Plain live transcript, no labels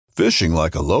Fishing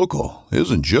like a local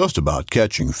isn't just about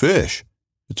catching fish.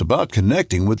 It's about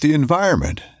connecting with the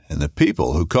environment and the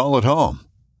people who call it home.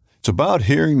 It's about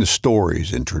hearing the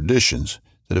stories and traditions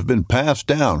that have been passed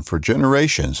down for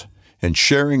generations and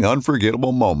sharing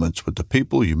unforgettable moments with the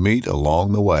people you meet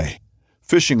along the way.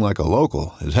 Fishing like a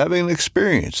local is having an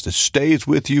experience that stays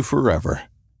with you forever.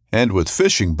 And with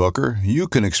Fishing Booker, you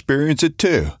can experience it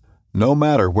too, no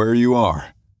matter where you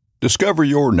are. Discover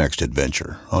your next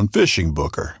adventure on Fishing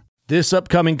Booker. This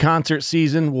upcoming concert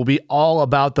season will be all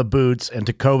about the boots, and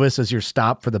Tecovas is your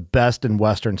stop for the best in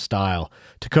Western style.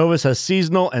 Tecovas has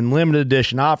seasonal and limited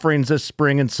edition offerings this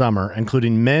spring and summer,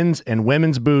 including men's and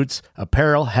women's boots,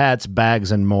 apparel, hats,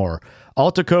 bags, and more.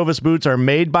 All Tecovas boots are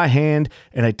made by hand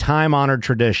in a time-honored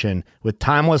tradition with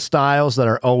timeless styles that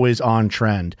are always on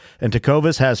trend. And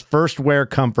Tecovas has first wear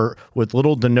comfort with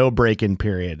little to no break-in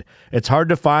period. It's hard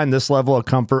to find this level of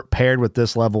comfort paired with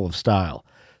this level of style.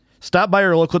 Stop by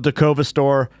your local Tecovas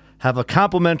store, have a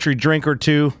complimentary drink or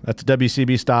two, that's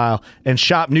WCB style, and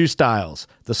shop new styles.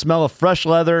 The smell of fresh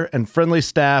leather and friendly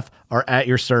staff are at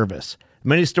your service.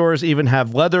 Many stores even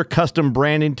have leather custom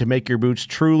branding to make your boots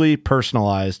truly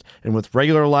personalized. And with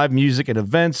regular live music and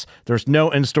events, there's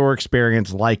no in-store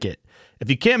experience like it.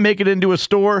 If you can't make it into a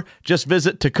store, just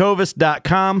visit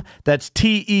tecovas.com. That's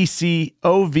TECOVAS.com.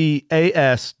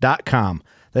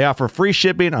 They offer free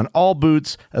shipping on all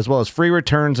boots, as well as free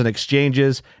returns and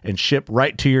exchanges, and ship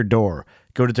right to your door.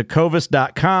 Go to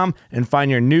tecovas.com and find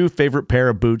your new favorite pair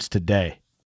of boots today.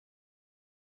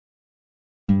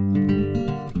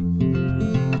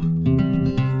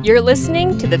 You're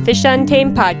listening to the Fish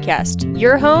Untamed podcast,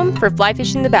 your home for fly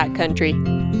fishing the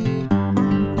backcountry.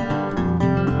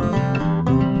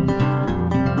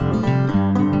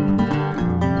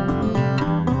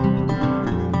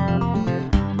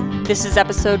 This is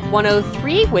episode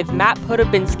 103 with Matt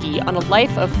Podobinski on a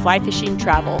life of fly fishing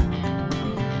travel.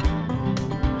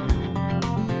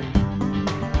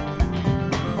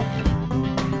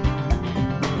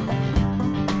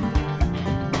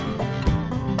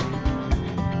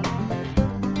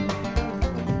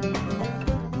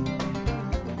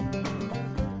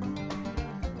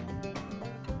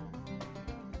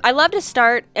 I love to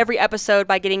start every episode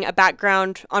by getting a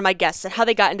background on my guests and how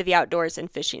they got into the outdoors and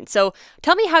fishing. So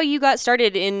tell me how you got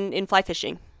started in fly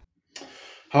fishing.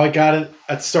 How I got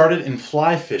it started in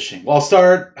fly fishing. Well, I'll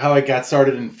start how I got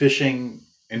started in fishing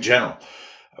in general.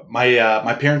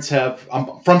 My parents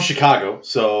I'm from Chicago,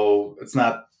 so it's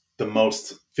not the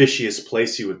most fishiest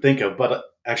place you would think of, but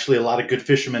actually a lot of good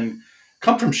fishermen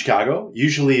come from Chicago.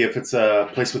 Usually if it's a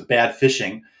place with bad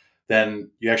fishing, then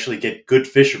you actually get good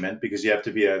fishermen because you have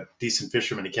to be a decent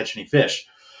fisherman to catch any fish.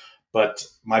 But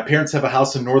my parents have a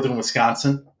house in northern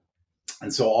Wisconsin,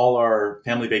 and so all our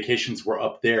family vacations were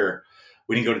up there.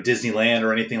 We didn't go to Disneyland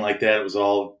or anything like that. It was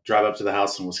all drive up to the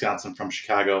house in Wisconsin from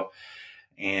Chicago.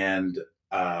 And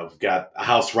we've got a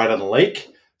house right on the lake.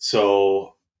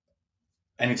 So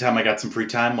anytime I got some free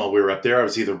time while we were up there, I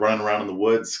was either running around in the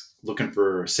woods looking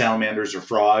for salamanders or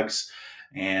frogs,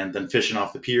 and then fishing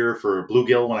off the pier for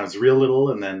bluegill when I was real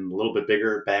little, and then a little bit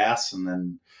bigger bass, and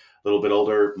then a little bit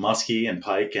older muskie and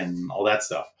pike and all that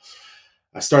stuff.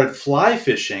 I started fly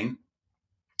fishing,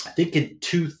 I think in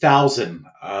 2000.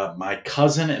 My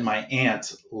cousin and my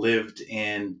aunt lived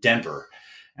in Denver,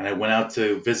 and I went out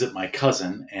to visit my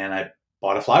cousin, and I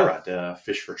bought a fly rod to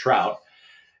fish for trout.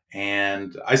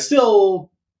 And I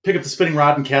still pick up the spinning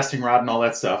rod and casting rod and all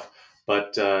that stuff,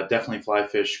 but definitely fly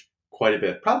fish quite a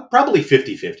bit, probably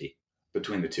 50-50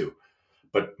 between the two.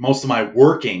 But most of my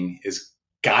working is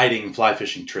guiding fly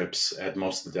fishing trips at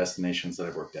most of the destinations that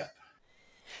I've worked at.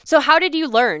 So how did you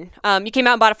learn? You came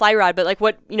out and bought a fly rod, but like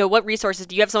what resources?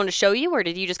 Do you have someone to show you, or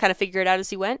did you just kind of figure it out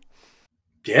as you went?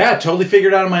 Yeah, totally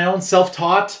figured out on my own,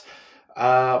 self-taught.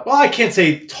 Well, I can't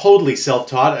say totally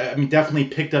self-taught. I mean, definitely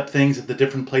picked up things at the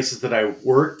different places that I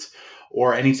worked,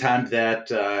 or anytime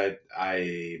that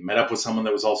I met up with someone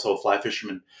that was also a fly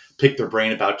fisherman, picked their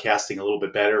brain about casting a little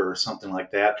bit better or something like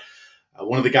that.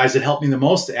 One of the guys that helped me the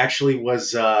most actually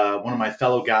was one of my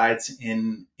fellow guides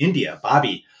in India,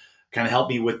 Bobby. Kind of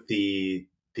helped me with the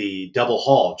double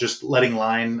haul, just letting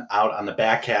line out on the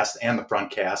back cast and the front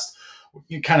cast.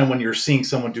 You kind of, when you're seeing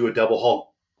someone do a double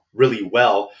haul really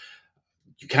well,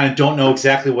 you kind of don't know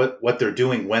exactly what they're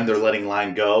doing when they're letting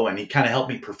line go. And he kind of helped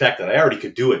me perfect it. I already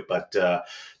could do it, but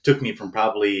took me from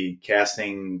probably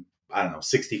casting,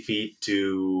 60 feet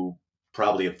to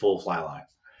probably a full fly line.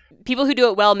 People who do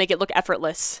it well make it look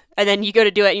effortless, and then you go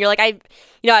to do it and you're like, I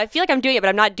feel like I'm doing it, but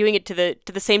I'm not doing it to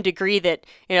the same degree that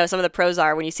some of the pros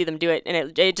are when you see them do it, and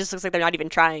it just looks like they're not even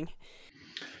trying.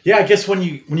 Yeah, I guess when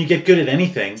you get good at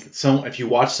anything, so if you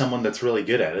watch someone that's really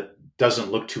good at it,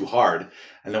 doesn't look too hard.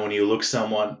 And then when you look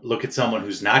at someone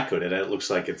who's not good at it, it looks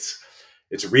like it's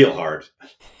real hard.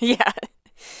 Yeah.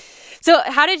 So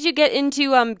how did you get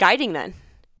into guiding then?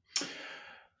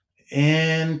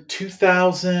 In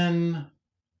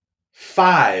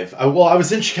 2005, I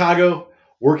was in Chicago,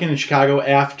 working in Chicago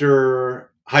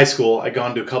after high school. I'd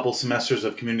gone to a couple semesters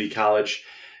of community college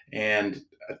and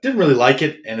I didn't really like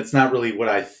it. And it's not really what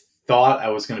I thought I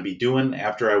was going to be doing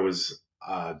after I was,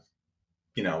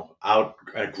 out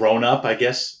grown up, I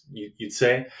guess you'd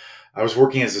say. I was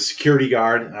working as a security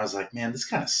guard and I was like, man, this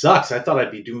kind of sucks. I thought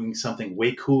I'd be doing something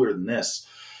way cooler than this.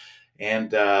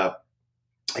 And,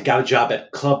 I got a job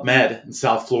at Club Med in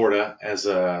South Florida as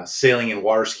a sailing and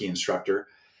water ski instructor.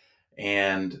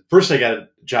 And first I got a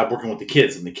job working with the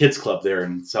kids in the kids club there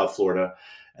in South Florida.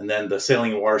 And then the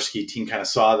sailing and water ski team kind of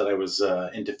saw that I was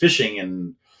into fishing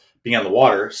and being on the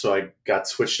water. So I got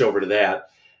switched over to that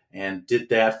and did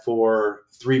that for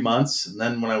 3 months. And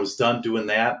then when I was done doing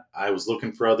that, I was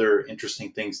looking for other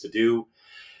interesting things to do.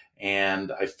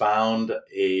 And I found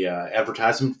a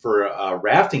advertisement for a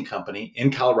rafting company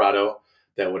in Colorado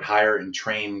that would hire and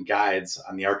train guides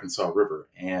on the Arkansas River,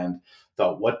 and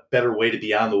thought, what better way to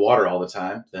be on the water all the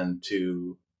time than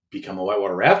to become a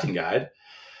whitewater rafting guide?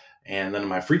 And then in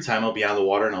my free time, I'll be on the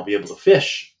water and I'll be able to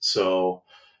fish. So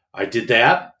I did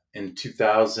that in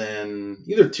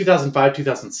 2005,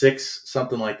 2006,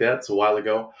 something like that. It's a while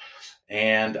ago.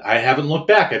 And I haven't looked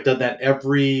back. I've done that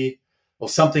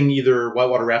something either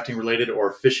whitewater rafting related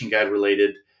or fishing guide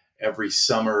related every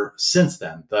summer since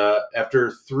then.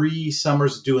 After 3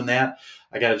 summers doing that,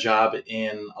 I got a job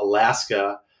in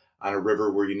Alaska on a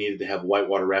river where you needed to have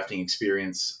whitewater rafting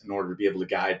experience in order to be able to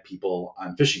guide people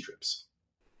on fishing trips.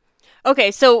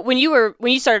 Okay, so when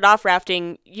you started off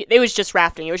rafting, it was just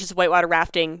rafting. It was just whitewater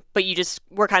rafting, but you just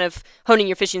were kind of honing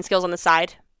your fishing skills on the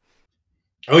side.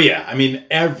 Oh yeah, I mean,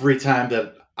 every time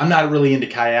that I'm not really into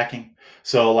kayaking,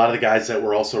 so a lot of the guys that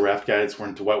were also raft guides were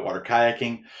into whitewater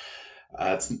kayaking.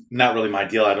 It's not really my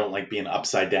deal. I don't like being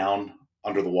upside down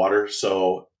under the water.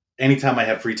 So anytime I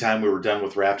had free time, we were done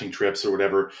with rafting trips or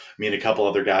whatever. Me and a couple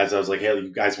other guys, I was like, hey, you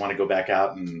guys want to go back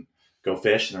out and go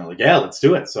fish? And they're like, yeah, let's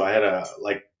do it. So I had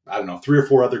 3 or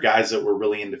 4 other guys that were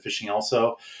really into fishing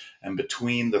also. And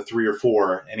between the 3 or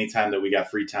 4, anytime that we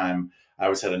got free time, I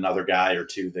always had another guy or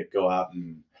 2 that go out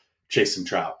and chase some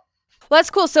trout. Well, that's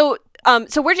cool. So,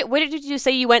 where did you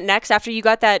say you went next after you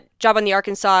got that job on the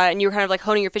Arkansas and you were kind of like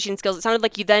honing your fishing skills? It sounded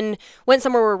like you then went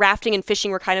somewhere where rafting and fishing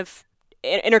were kind of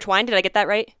intertwined. Did I get that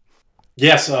right?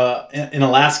 Yes, in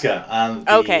Alaska on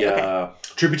the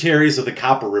tributaries of the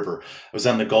Copper River. I was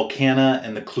on the Gulkana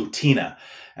and the Klutina.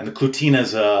 And the Klutina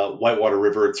is a whitewater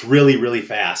river. It's really, really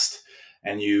fast.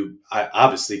 And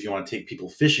obviously, if you want to take people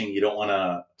fishing, you don't want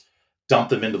to dump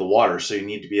them into the water. So you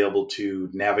need to be able to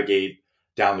navigate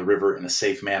down the river in a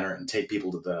safe manner and take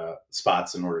people to the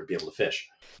spots in order to be able to fish.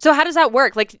 So how does that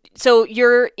work? So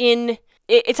you're in.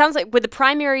 It sounds like would the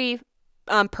primary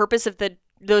purpose of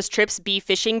those trips be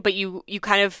fishing, but you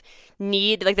kind of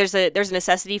need there's a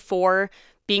necessity for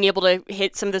being able to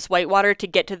hit some of this whitewater to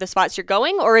get to the spots you're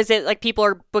going, or is it like people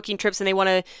are booking trips and they want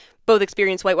to both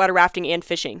experience whitewater rafting and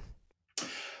fishing?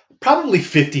 Probably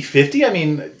 50-50. I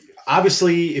mean,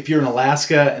 obviously, if you're in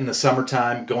Alaska in the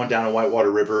summertime, going down a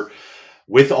whitewater river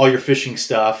with all your fishing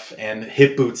stuff and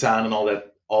hip boots on and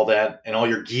all that, and all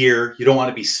your gear, you don't want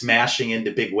to be smashing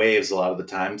into big waves a lot of the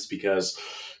times because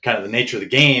kind of the nature of the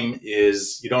game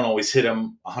is you don't always hit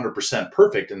them 100%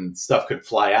 perfect and stuff could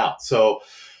fly out. So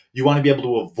you want to be able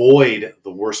to avoid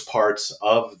the worst parts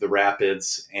of the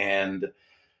rapids. And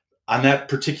on that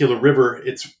particular river,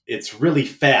 it's really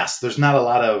fast. There's not a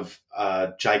lot of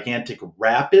gigantic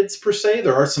rapids per se.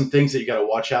 There are some things that you got to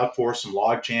watch out for, some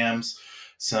log jams,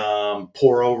 some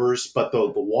pour overs, but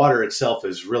the water itself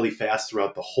is really fast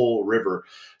throughout the whole river.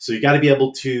 So you got to be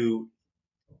able to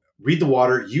read the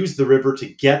water, use the river to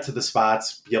get to the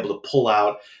spots, be able to pull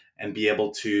out and be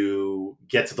able to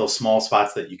get to those small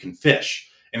spots that you can fish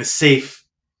in a safe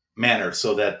manner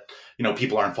so that,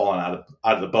 people aren't falling out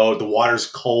of the boat. The water's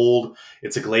cold.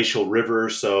 It's a glacial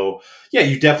river. So yeah,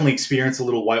 you definitely experience a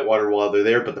little whitewater while they're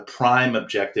there, but the prime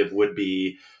objective would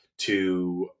be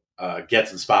to get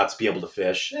to the spots, be able to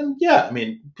fish. And yeah, I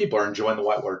mean, people are enjoying the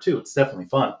whitewater too. It's definitely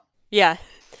fun. Yeah.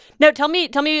 No, tell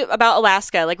me about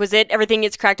Alaska. Was it everything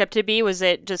it's cracked up to be? Was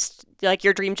it just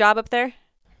your dream job up there?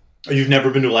 You've never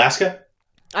been to Alaska?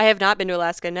 I have not been to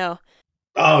Alaska, no.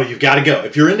 Oh, you've got to go.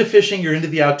 If you're into fishing, you're into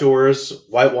the outdoors,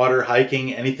 whitewater,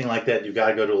 hiking, anything like that, you've got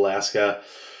to go to Alaska.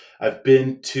 I've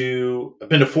been to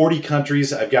 40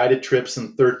 countries. I've guided trips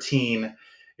in 13.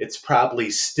 It's probably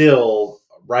still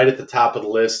right at the top of the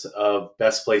list of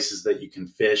best places that you can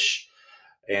fish.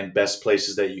 and best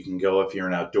places that you can go if you're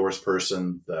an outdoors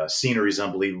person. The scenery is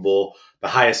unbelievable. The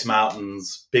highest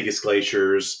mountains, biggest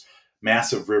glaciers,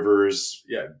 massive rivers.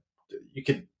 Yeah, you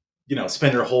could,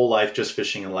 spend your whole life just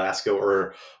fishing in Alaska,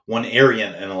 or one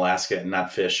area in Alaska, and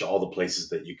not fish all the places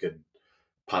that you could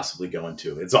possibly go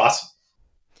into. It's awesome.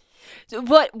 So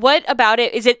what about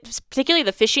it? Is it particularly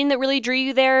the fishing that really drew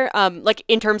you there? Like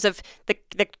in terms of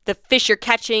the fish you're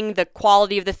catching, the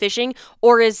quality of the fishing,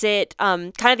 or is it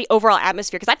kind of the overall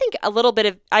atmosphere? Because I think a little bit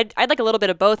of I'd like a little bit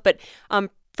of both, but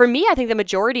for me, I think the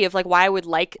majority of like why I would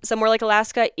like somewhere like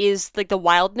Alaska is like the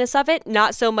wildness of it,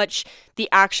 not so much the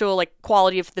actual like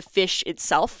quality of the fish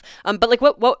itself. But like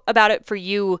what about it for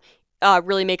you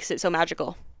really makes it so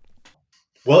magical?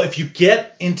 Well, if you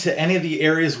get into any of the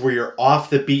areas where you're off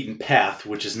the beaten path,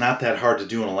 which is not that hard to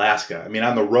do in Alaska. I mean,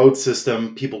 on the road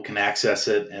system, people can access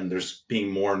it, and there's being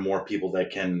more and more people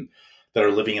that are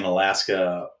living in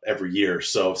Alaska every year.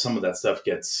 So some of that stuff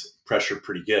gets pressured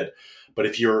pretty good. But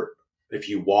if you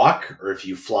walk or if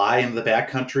you fly into the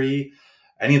backcountry,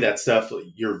 any of that stuff,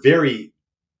 you're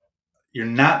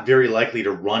not very likely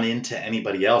to run into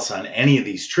anybody else on any of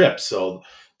these trips. So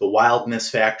the wildness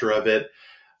factor of it,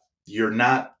 you're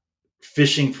not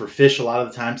fishing for fish a lot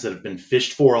of the times that have been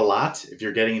fished for a lot if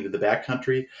you're getting into the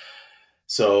backcountry.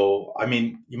 So, I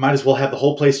mean, you might as well have the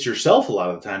whole place to yourself a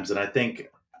lot of the times. And I think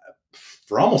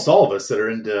for almost all of us that are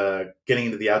into getting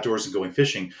into the outdoors and going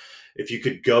fishing, if you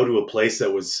could go to a place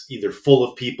that was either full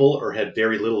of people or had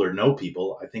very little or no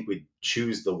people, I think we'd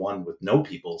choose the one with no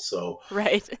people. So,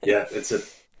 Right.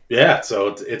 yeah,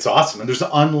 so it's awesome. And there's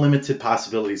unlimited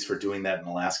possibilities for doing that in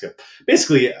Alaska.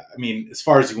 Basically, I mean, as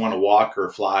far as you want to walk or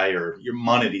fly, or your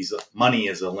money is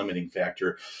a limiting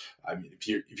factor. I mean, if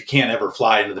you can't ever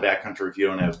fly into the backcountry, if you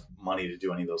don't have money to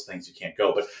do any of those things, you can't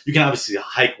go. But you can obviously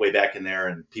hike way back in there,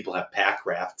 and people have pack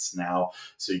rafts now,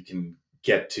 so you can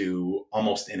get to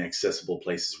almost inaccessible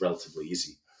places relatively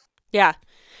easy. Yeah.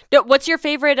 What's your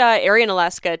favorite area in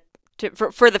Alaska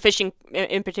for the fishing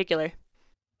in particular?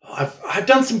 I've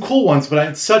done some cool ones, but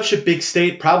it's such a big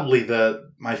state. Probably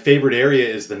my favorite area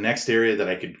is the next area that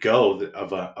I could go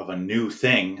of a new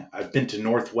thing. I've been to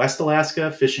Northwest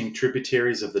Alaska, fishing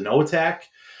tributaries of the Noatak.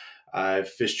 I've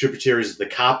fished tributaries of the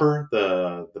Copper,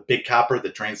 the big Copper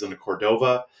that drains into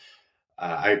Cordova.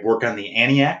 I work on the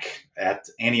Aniak at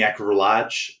Aniak River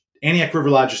Lodge. Aniak River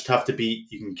Lodge is tough to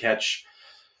beat. You can catch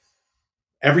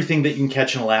everything that you can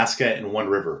catch in Alaska in one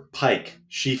river: pike,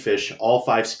 sheefish, all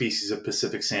 5 species of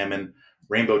Pacific salmon,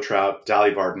 rainbow trout,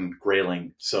 dolly varden,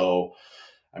 grayling. So,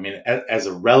 I mean, as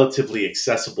a relatively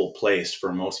accessible place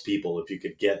for most people, if you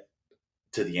could get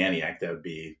to the Aniak, that'd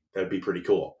be pretty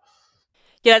cool.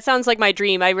 Yeah, that sounds like my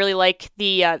dream. I really like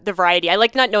the variety. I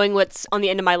like not knowing what's on the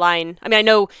end of my line. I mean, I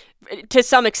know to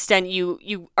some extent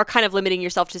you are kind of limiting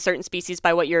yourself to certain species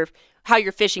by how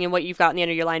you're fishing and what you've got on the end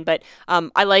of your line. But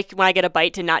I like when I get a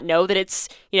bite to not know that it's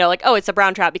like, oh, it's a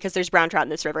brown trout because there's brown trout in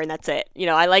this river and that's it.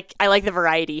 I like the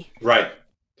variety. Right.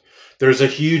 There's a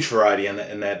huge variety in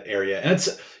that area, and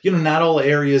it's not all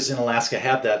areas in Alaska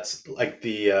have that. Like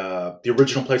the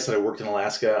original place that I worked in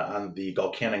Alaska on the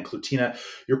Gulkana and Clutina,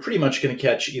 you're pretty much going to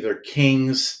catch either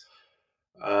kings,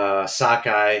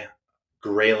 sockeye,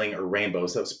 grayling, or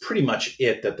rainbows. That was pretty much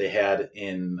it that they had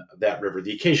in that river.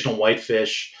 The occasional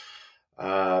whitefish,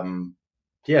 that's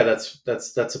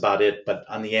about it. But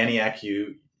on the Aniak,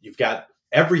 you've got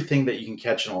everything that you can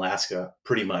catch in Alaska,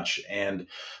 pretty much. And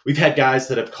we've had guys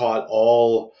that have caught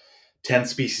all 10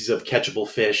 species of catchable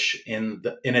fish in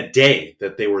a day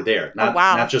that they were there,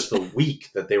 not just the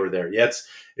week that they were there. Yeah,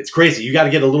 it's crazy. You got to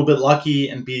get a little bit lucky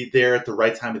and be there at the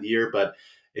right time of the year, but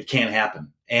it can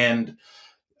happen. And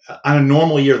on a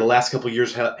normal year, the last couple of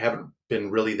years haven't been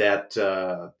really that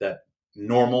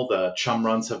normal. The chum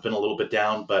runs have been a little bit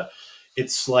down, but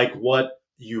it's like what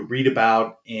you read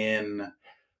about in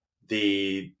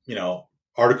the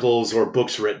articles or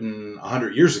books written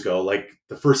 100 years ago. Like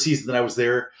the first season that I was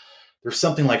there's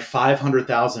something like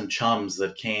 500,000 chums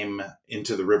that came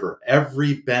into the river.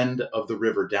 Every bend of the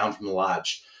river down from the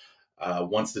lodge,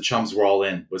 once the chums were all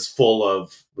in, was full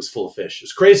of fish. It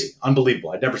was crazy,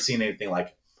 unbelievable. I'd never seen anything like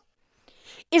it.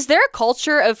 Is there a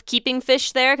culture of keeping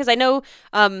fish there? Because I know,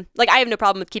 I have no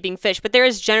problem with keeping fish, but there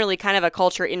is generally kind of a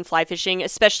culture in fly fishing,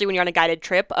 especially when you're on a guided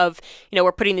trip of,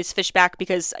 we're putting this fish back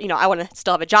because, I want to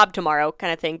still have a job tomorrow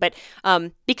kind of thing. But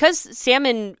because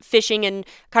salmon fishing and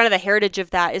kind of the heritage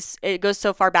of that it goes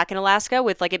so far back in Alaska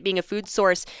with like it being a food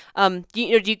source, do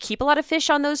you keep a lot of fish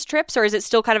on those trips, or is it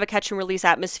still kind of a catch and release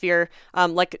atmosphere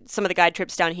like some of the guide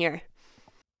trips down here?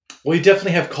 Well, you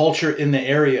definitely have culture in the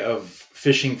area of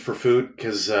fishing for food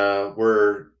because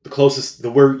we're the closest.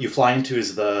 Where you fly into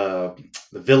is the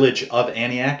village of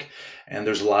Aniak, And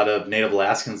there's a lot of native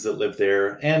Alaskans that live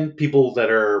there and people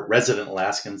that are resident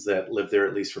Alaskans that live there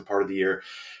at least for part of the year.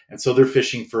 And so they're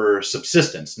fishing for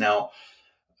subsistence. Now,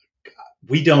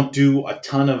 we don't do a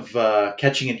ton of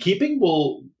catching and keeping.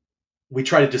 We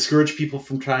try to discourage people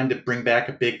from trying to bring back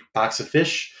a big box of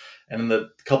fish. And in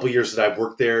the couple of years that I've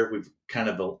worked there, we've kind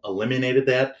of eliminated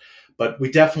that. But we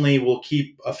definitely will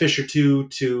keep a fish or two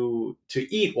to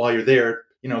eat while you're there.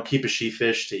 Keep a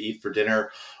sheefish to eat for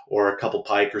dinner or a couple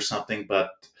pike or something.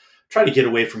 But try to get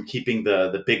away from keeping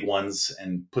the big ones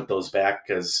and put those back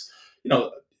because,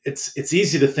 it's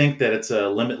easy to think that it's a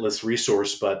limitless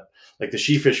resource. But like the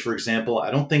sheefish, for example,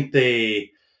 I don't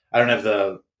have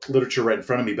the literature right in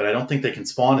front of me, but I don't think they can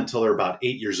spawn until they're about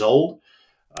 8 years old.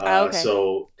 Okay.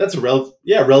 So that's a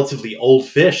relatively old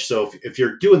fish. So if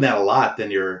you're doing that a lot, then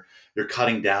you're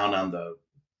cutting down on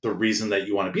the reason that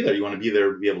you want to be there. You want to be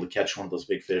there to be able to catch one of those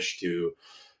big fish to,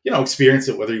 experience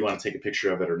it, whether you want to take a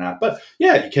picture of it or not. But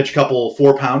yeah, you catch a couple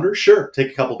 4-pounders, sure,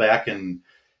 take a couple back and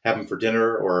have them for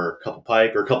dinner, or a couple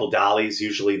pike or a couple dollies.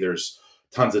 Usually there's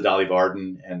tons of Dolly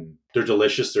Varden and they're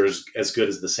delicious. They're as good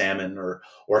as the salmon or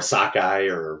a sockeye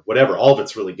or whatever. All of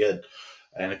it's really good.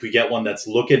 And if we get one that's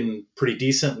looking pretty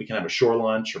decent, we can have a shore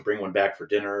lunch or bring one back for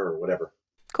dinner or whatever.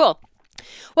 Cool.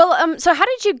 Well, so how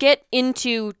did you get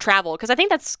into travel? Because I think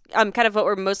that's kind of what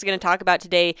we're mostly going to talk about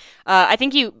today. I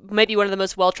think you might be one of the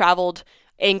most well-traveled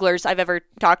anglers I've ever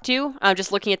talked to,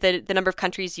 just looking at the number of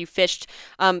countries you fished.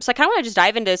 So I kind of want to just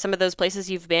dive into some of those places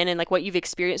you've been and like what you've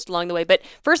experienced along the way. But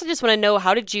first, I just want to know,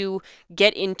 how did you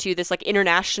get into this like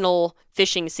international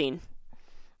fishing scene?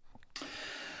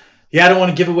 Yeah, I don't want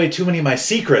to give away too many of my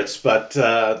secrets, but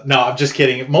no, I'm just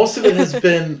kidding. Most of it has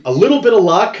been a little bit of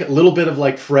luck, a little bit of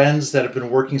like friends that have been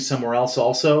working somewhere else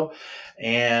also,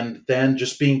 and then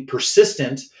just being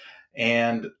persistent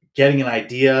and getting an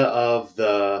idea of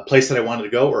the place that I wanted to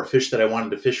go or a fish that I wanted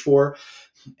to fish for,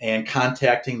 and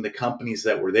contacting the companies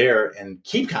that were there and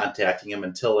keep contacting them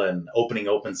until an opening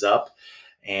opens up,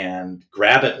 and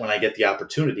grab it when I get the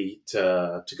opportunity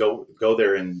to go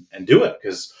there and do it.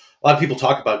 Because a lot of people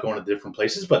talk about going to different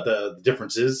places, but the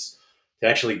difference is to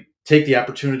actually take the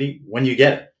opportunity when you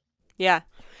get it. Yeah.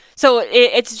 So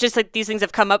it's just like these things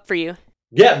have come up for you.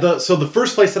 Yeah. So the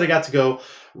first place that I got to go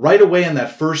right away in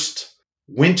that first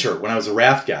winter when I was a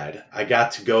raft guide, I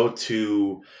got to go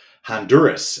to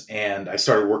Honduras, and I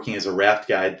started working as a raft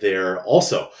guide there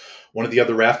also. One of the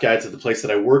other raft guides at the place that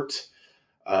I worked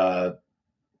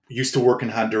used to work in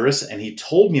Honduras, and he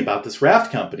told me about this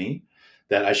raft company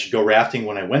that I should go rafting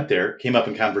when I went there. Came up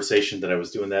in conversation that I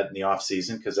was doing that in the off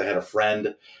season because I had a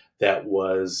friend that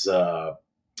was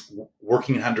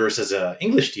working in Honduras as an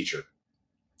English teacher.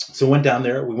 So went down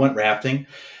there, we went rafting,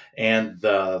 and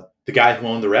the guy who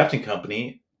owned the rafting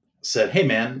company said, "Hey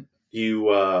man, do you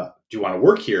want to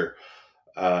work here?"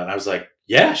 And I was like,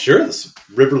 "Yeah, sure. This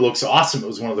river looks awesome." It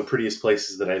was one of the prettiest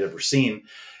places that I'd ever seen.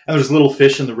 And there's little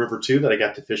fish in the river too that I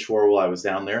got to fish for while I was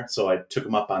down there. So I took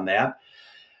him up on that.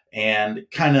 And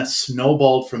kind of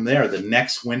snowballed from there. The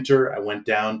next winter, I went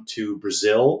down to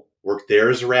Brazil, worked there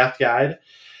as a raft guide.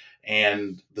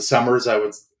 And the summers, I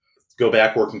would go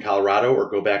back, work in Colorado, or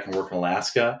go back and work in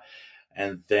Alaska.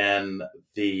 And then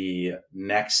the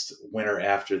next winter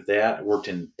after that, I worked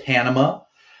in Panama.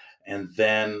 And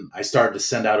then I started to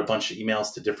send out a bunch of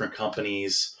emails to different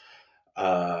companies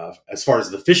as far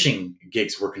as the fishing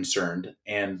gigs were concerned.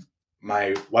 And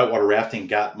my whitewater rafting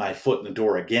got my foot in the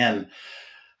door again.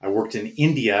 I worked in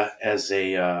India as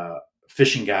a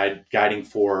fishing guide, guiding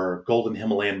for Golden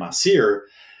Himalayan Mahseer,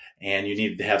 and you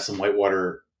needed to have some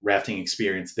whitewater rafting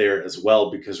experience there as well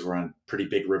because we're on pretty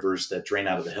big rivers that drain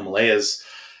out of the Himalayas.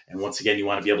 And once again, you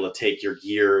want to be able to take your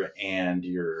gear and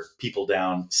your people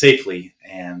down safely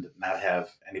and not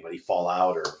have anybody fall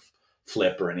out or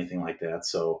flip or anything like that.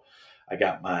 So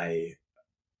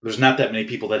there's not that many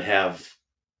people that have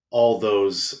all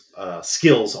those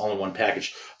skills all in one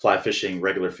package: fly fishing,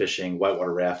 regular fishing,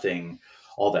 whitewater rafting,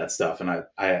 all that stuff. And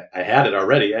I had it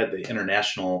already. I had the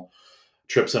international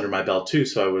trips under my belt too.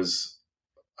 So I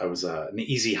was an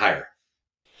easy hire.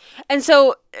 And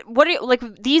so what are you,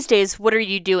 like these days, what are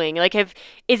you doing? Like I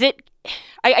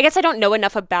guess I don't know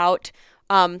enough about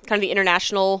kind of the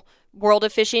international world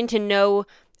of fishing to know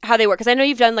how they work. Because I know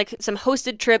you've done like some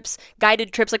hosted trips,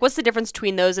 guided trips. Like what's the difference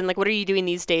between those and like what are you doing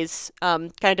these days?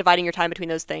 Kind of dividing your time between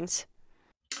those things.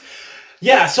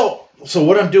 Yeah. So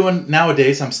what I'm doing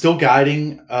nowadays, I'm still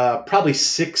guiding probably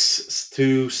 6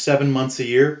 to 7 months a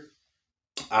year.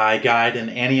 I guide in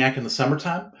Antioch in the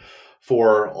summertime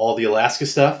for all the Alaska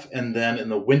stuff. And then in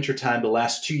the wintertime, the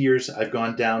last 2 years, I've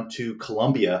gone down to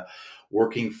Colombia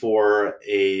working for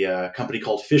a company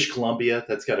called Fish Colombia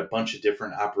that's got a bunch of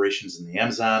different operations in the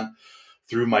Amazon.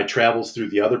 through my travels through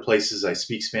the other places, I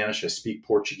speak Spanish, I speak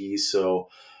Portuguese, so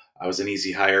I was an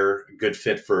easy hire, good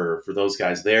fit for those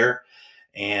guys there.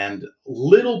 And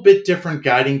little bit different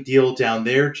guiding deal down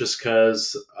there, just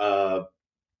because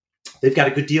they've got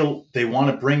a good deal. They want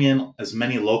to bring in as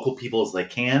many local people as they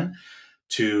can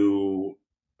to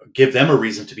give them a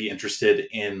reason to be interested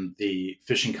in the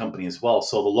fishing company as well.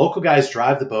 So the local guys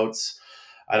drive the boats.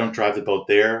 I don't drive the boat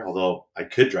there, although I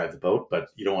could drive the boat, but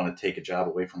you don't want to take a job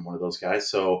away from one of those guys.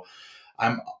 So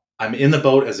I'm I'm in the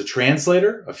boat as a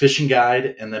translator, a fishing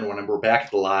guide, and then when we're back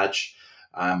at the lodge,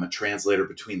 I'm a translator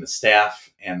between the staff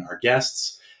and our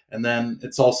guests. And then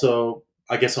it's also,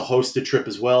 I guess, a hosted trip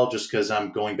as well, just because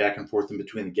I'm going back and forth in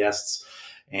between the guests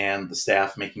and the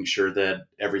staff, making sure that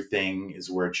everything is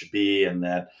where it should be and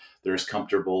that they're as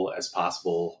comfortable as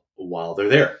possible while they're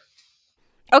there.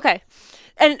 Okay.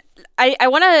 And I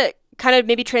want to kind of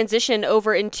maybe transition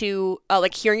over into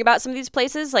like hearing about some of these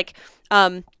places. Like,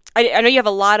 I know you have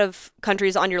a lot of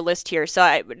countries on your list here, so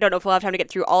I don't know if we'll have time to get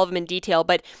through all of them in detail,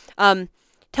 but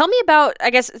tell me about, I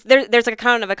guess there's like a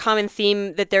kind of a common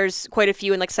theme that there's quite a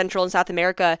few in like Central and South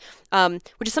America,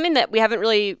 which is something that we haven't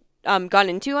really gone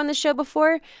into on this show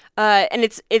before.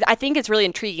 And I think it's really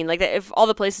intriguing. Like, if all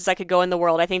the places I could go in the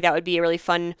world, I think that would be a really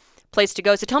fun place to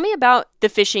go. So tell me about the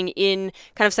fishing in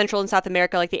kind of Central and South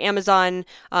America, like the Amazon.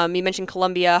 You mentioned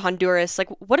Colombia, Honduras. Like,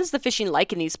 what is the fishing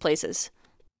like in these places?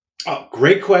 Oh,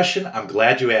 great question. I'm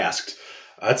glad you asked.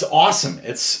 It's awesome.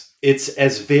 It's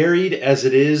as varied as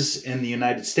it is in the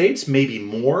United States, maybe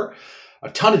more. A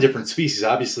ton of different species.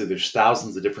 Obviously, there's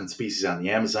thousands of different species on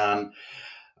the Amazon.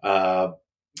 I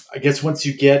guess once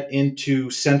you get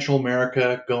into Central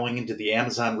America, going into the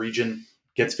Amazon region,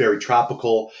 gets very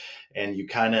tropical, and you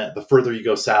kind of, the further you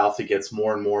go south, it gets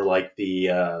more and more like the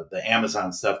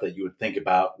Amazon stuff that you would think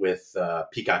about with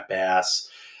peacock bass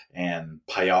and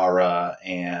payara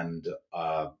and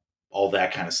all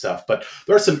that kind of stuff. But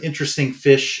there are some interesting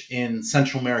fish in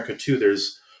Central America too.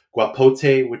 There's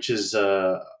guapote, which is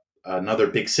another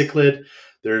big cichlid.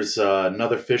 There's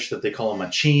another fish that they call a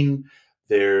machine.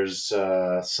 There's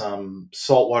some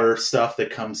saltwater stuff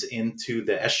that comes into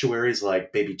the estuaries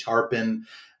like baby tarpon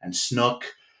and snook.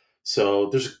 So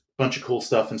there's a bunch of cool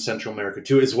stuff in Central America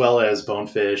too, as well as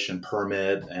bonefish and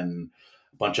permit and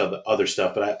a bunch of other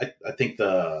stuff. But I think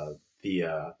the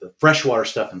freshwater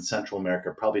stuff in Central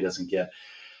America probably doesn't get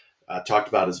talked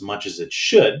about as much as it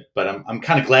should. But I'm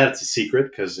kind of glad it's a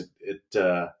secret, because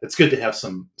it's good to have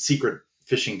some secret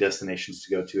fishing destinations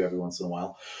to go to every once in a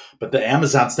while. But the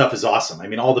Amazon stuff is awesome. I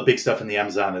mean, all the big stuff in the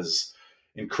Amazon is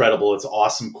incredible. It's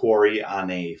awesome quarry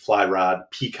on a fly rod.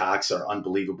 Peacocks are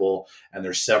unbelievable, and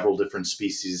there's several different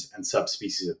species and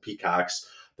subspecies of peacocks.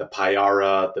 The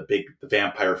payara, the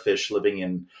vampire fish living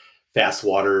in fast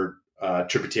water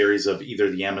tributaries of either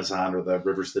the Amazon or the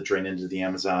rivers that drain into the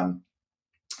Amazon.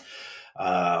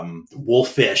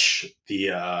 Wolffish,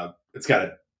 it's got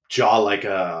a jaw like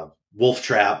a wolf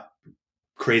trap,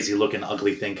 crazy looking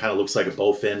ugly thing, kind of looks like a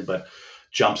bowfin, but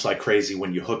jumps like crazy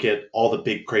when you hook it. All the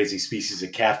big crazy species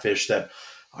of catfish that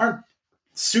aren't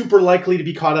super likely to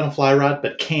be caught on a fly rod,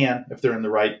 but can if they're in the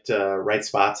right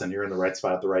spots and you're in the right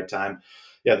spot at the right time.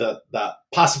 Yeah, the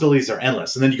possibilities are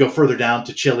endless. And then you go further down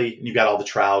to Chile and you've got all the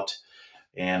trout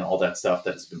and all that stuff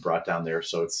that has been brought down there.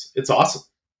 So it's awesome.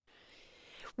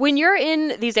 When you're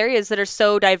in these areas that are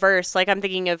so diverse, like I'm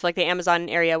thinking of like the Amazon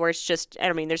area where it's just,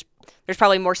 I mean, there's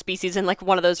probably more species in like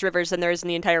one of those rivers than there is in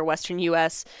the entire Western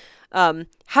U.S.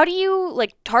 How do you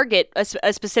like target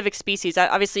a specific species?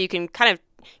 Obviously, you can kind of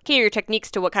cater your techniques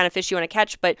to what kind of fish you want to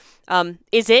catch, but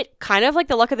is it kind of like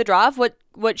the luck of the draw of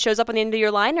what shows up on the end of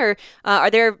your line, or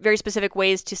are there very specific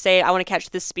ways to say, I want to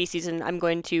catch this species and I'm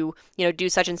going to, do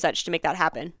such and such to make that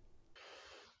happen?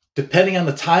 Depending on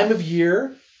the time of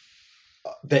year,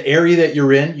 the area that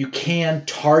you're in, you can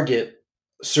target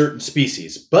certain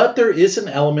species, but there is an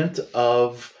element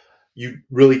of you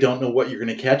really don't know what you're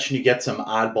going to catch, and you get some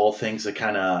oddball things that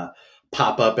kind of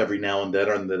pop up every now and then,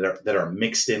 or that are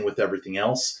mixed in with everything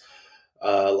else.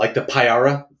 Like the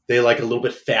payara, they like a little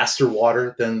bit faster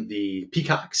water than the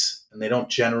peacocks, and they don't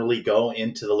generally go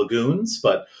into the lagoons,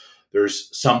 but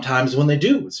there's sometimes when they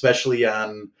do, especially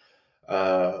on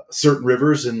certain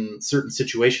rivers and certain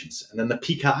situations. And then the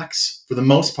peacocks, for the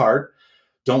most part,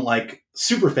 don't like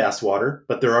super fast water,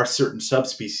 but there are certain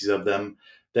subspecies of them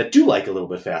that do like a little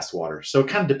bit fast water. So it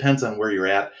kind of depends on where you're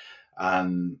at,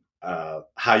 on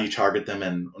how you target them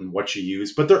and what you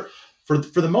use. But they're for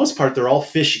the most part, they're all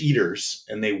fish eaters,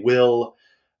 and they will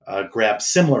grab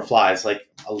similar flies. Like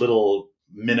a little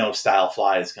minnow style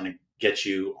fly is going to get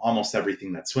you almost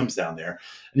everything that swims down there.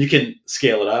 And you can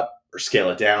scale it up or scale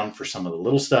it down for some of the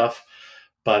little stuff.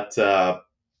 But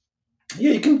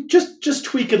Yeah, you can just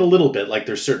tweak it a little bit. Like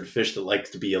there's certain fish that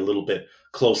like to be a little bit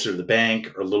closer to the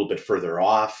bank or a little bit further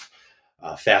off,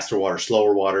 faster water,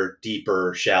 slower water,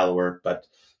 deeper, shallower. But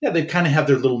yeah, they kind of have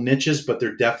their little niches, but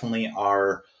there definitely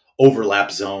are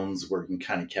overlap zones where you can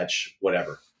kind of catch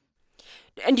whatever.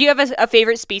 And do you have a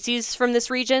favorite species from this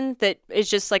region that is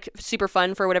just like super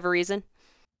fun for whatever reason?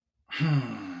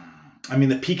 I mean,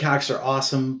 the peacocks are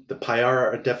awesome. The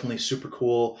payara are definitely super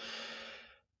cool.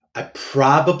 I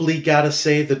probably got to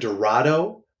say the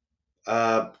Dorado.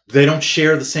 They don't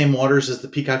share the same waters as the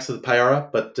peacocks of the Payara,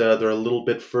 but they're a little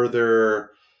bit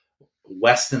further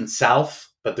west and south.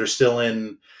 But they're still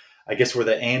in, I guess, where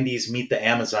the Andes meet the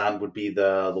Amazon would be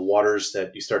the waters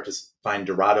that you start to find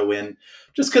Dorado in,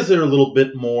 just because they're a little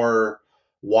bit more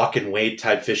walk and wade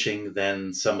type fishing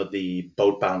than some of the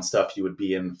boat bound stuff you would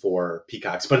be in for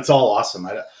peacocks. But it's all awesome.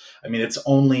 I mean,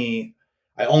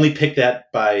 I only picked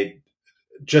that by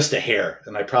just a hair,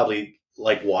 and I probably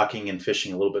like walking and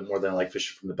fishing a little bit more than I like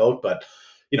fishing from the boat. But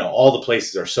all the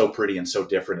places are so pretty and so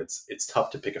different. It's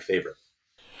tough to pick a favorite.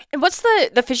 And what's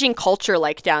the fishing culture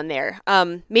like down there?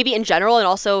 Maybe in general, and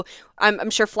also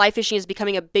I'm sure fly fishing is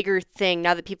becoming a bigger thing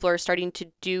now that people are starting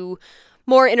to do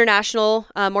more international,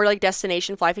 more like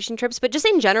destination fly fishing trips. But just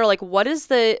in general, like what is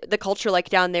the culture like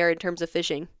down there in terms of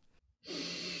fishing?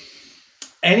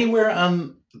 Anywhere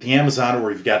on the Amazon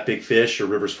where you've got big fish or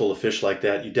rivers full of fish like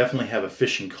that, you definitely have a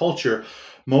fishing culture.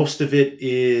 Most of it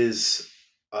is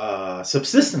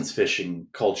subsistence fishing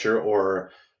culture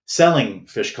or selling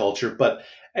fish culture. But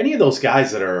any of those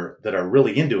guys that are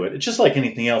really into it, it's just like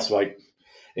anything else. Like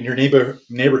in your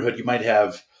neighborhood, you might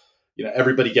have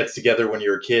everybody gets together when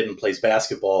you're a kid and plays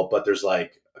basketball, but there's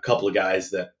like a couple of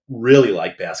guys that really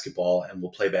like basketball and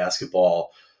will play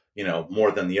basketball,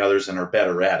 more than the others and are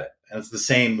better at it. And it's the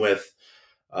same with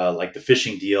like the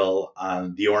fishing deal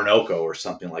on the Orinoco or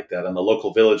something like that. In the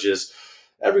local villages,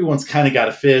 everyone's kind of got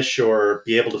to fish or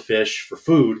be able to fish for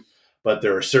food, but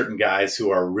there are certain guys who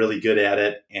are really good at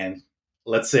it. And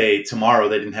let's say tomorrow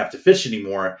they didn't have to fish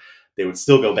anymore, they would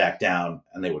still go back down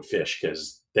and they would fish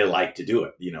because they like to do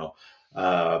it.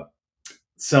 Uh,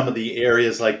 some of the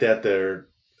areas like that, they're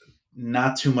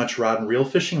not too much rod and reel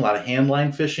fishing, a lot of hand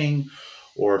line fishing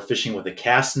or fishing with a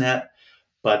cast net.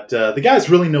 But the guys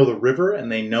really know the river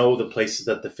and they know the places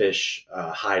that the fish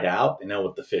hide out. They know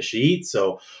what the fish eat.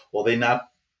 So while they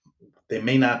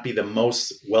may not be the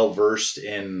most well versed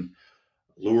in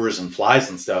lures and flies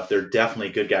and stuff, they're definitely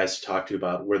good guys to talk to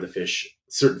about where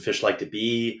certain fish like to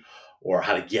be, or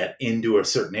how to get into a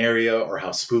certain area, or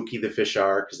how spooky the fish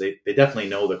are, because they definitely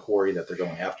know the quarry that they're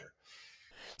going after.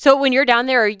 So when you're down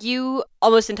there, are you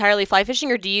almost entirely fly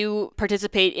fishing, or do you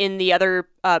participate in the other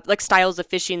like styles of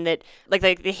fishing that like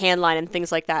the hand line and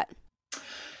things like that?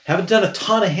 Haven't done a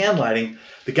ton of hand lighting.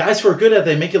 The guys who are good at it,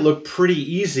 they make it look pretty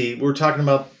easy. We were talking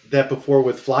about that before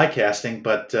with fly casting,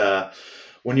 but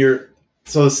when you're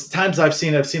so times I've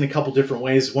seen a couple different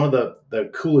ways. One of the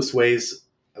coolest ways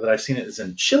that I've seen it is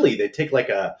in Chile. They take like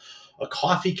a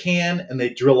coffee can and they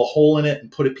drill a hole in it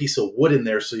and put a piece of wood in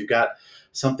there, so you've got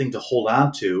something to hold on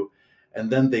to, and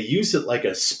then they use it like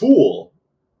a spool,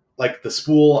 like the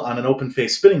spool on an open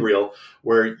face spinning reel,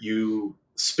 where you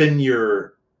spin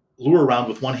your lure around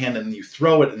with one hand and you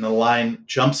throw it and the line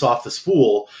jumps off the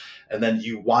spool, and then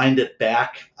you wind it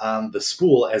back on the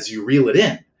spool as you reel it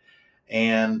in.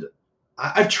 And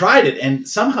I've tried it, and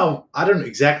somehow I don't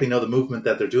exactly know the movement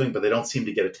that they're doing, but they don't seem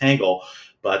to get a tangle.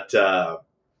 But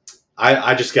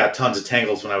I just got tons of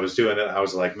tangles when I was doing it. I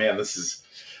was like, man, this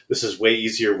is way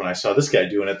easier when I saw this guy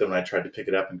doing it than when I tried to pick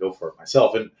it up and go for it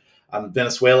myself. And on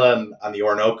Venezuela and on the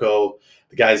Orinoco,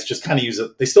 the guys just kind of use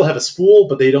it. They still have a spool,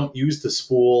 but they don't use the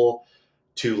spool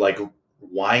to like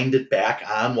wind it back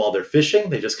on while they're fishing.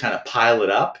 They just kind of pile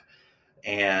it up,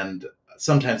 and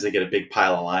sometimes they get a big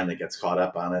pile of line that gets caught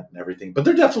up on it and everything. But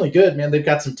they're definitely good, man. They've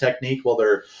got some technique while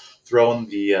they're throwing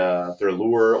their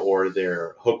lure or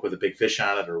their hook with a big fish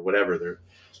on it or whatever. They're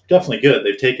definitely good.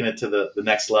 They've taken it to the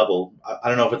next level. I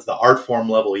don't know if it's the art form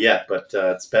level yet, but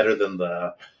it's better than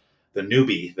the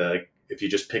newbie, if you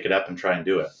just pick it up and try and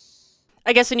do it.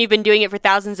 I guess when you've been doing it for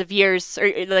thousands of years,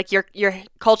 or like your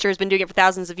culture has been doing it for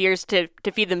thousands of years to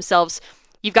feed themselves,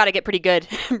 you've got to get pretty good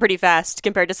pretty fast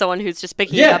compared to someone who's just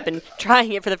picking it up and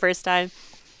trying it for the first time.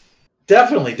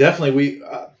 Definitely. We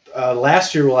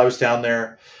last year while I was down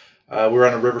there, we were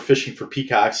on a river fishing for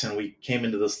peacocks, and we came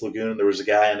into this lagoon. There was a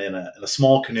guy in a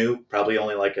small canoe, probably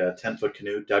only like a 10-foot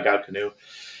canoe, dugout canoe,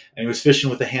 and he was fishing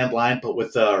with a hand line, but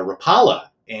with a Rapala,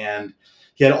 and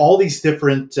he had all these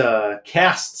different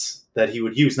casts that he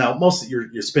would use. Now, most you're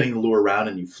spinning the lure around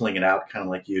and you fling it out, kind of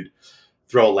like you'd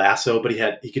throw a lasso. But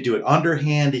he could do it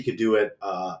underhand, he could do it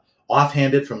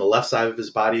offhanded from the left side of his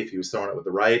body if he was throwing it with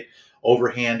the right.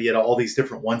 Overhand, he had all these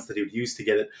different ones that he would use to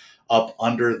get it up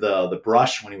under the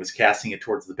brush when he was casting it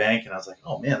towards the bank. And I was like,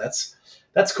 oh man, that's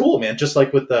cool, man. Just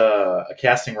like with a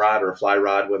casting rod or a fly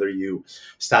rod, whether you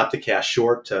stop the cast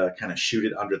short to kind of shoot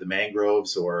it under the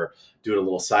mangroves or do it a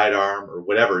little sidearm or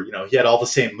whatever, he had all the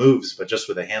same moves, but just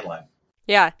with a hand line.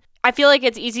 Yeah. I feel like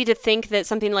it's easy to think that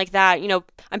something like that,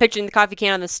 I'm picturing the coffee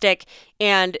can on the stick,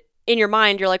 and in your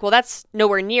mind, you're like, well, that's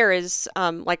nowhere near as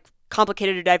like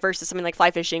complicated or diverse as something like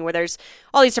fly fishing, where there's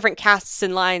all these different casts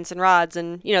and lines and rods,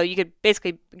 and you could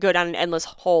basically go down an endless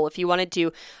hole if you wanted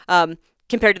to.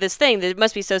 Compared to this thing that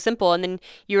must be so simple, and then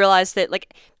you realize that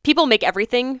like people make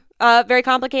everything very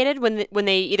complicated when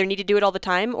they either need to do it all the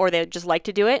time or they just like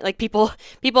to do it. Like people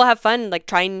have fun like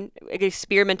trying,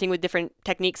 experimenting with different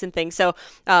techniques and things. So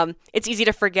it's easy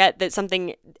to forget that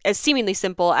something as seemingly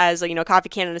simple as a coffee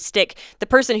can and a stick, the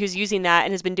person who's using that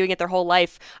and has been doing it their whole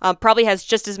life probably has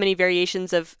just as many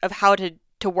variations of how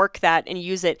to work that and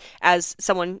use it as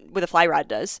someone with a fly rod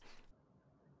does.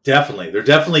 Definitely. They're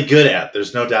definitely good at it.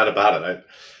 There's no doubt about it.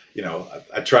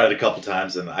 I tried it a couple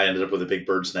times and I ended up with a big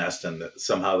bird's nest, and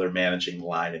somehow they're managing the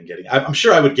line and I'm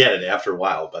sure I would get it after a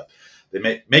while, but they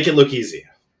make it look easy.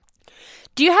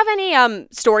 Do you have any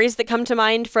stories that come to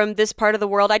mind from this part of the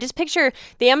world? I just picture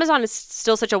the Amazon is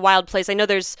still such a wild place. I know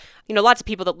there's lots of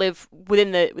people that live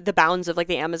within the bounds of like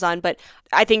the Amazon, but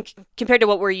I think compared to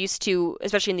what we're used to,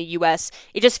 especially in the U.S.,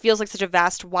 it just feels like such a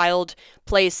vast, wild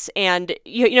place. And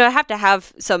I have to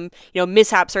have some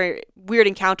mishaps or weird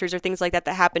encounters or things like that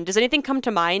happen. Does anything come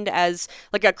to mind as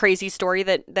like a crazy story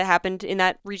that happened in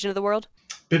that region of the world?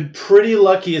 Been pretty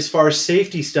lucky as far as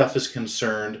safety stuff is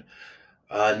concerned.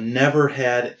 Never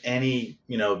had any,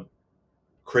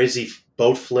 crazy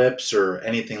boat flips or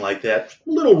anything like that.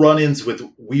 Little run-ins with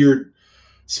weird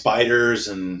spiders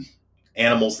and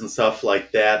animals and stuff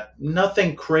like that.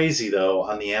 Nothing crazy, though,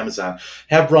 on the Amazon.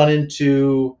 Have run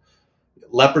into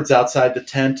leopards outside the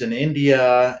tent in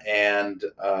India and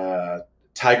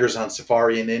tigers on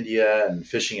safari in India and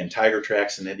fishing in tiger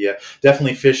tracks in India.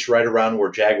 Definitely fished right around where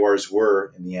jaguars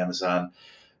were in the Amazon.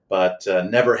 But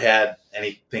never had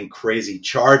anything crazy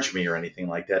charge me or anything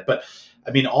like that. But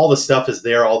I mean, all the stuff is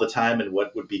there all the time, and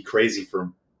what would be crazy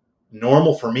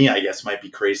normal for me, I guess, might be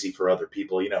crazy for other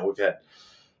people. We've had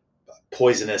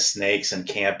poisonous snakes in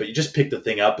camp, but you just pick the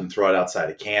thing up and throw it outside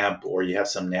of camp, or you have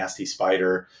some nasty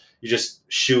spider, you just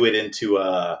shoo it into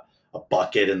a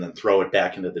bucket and then throw it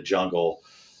back into the jungle.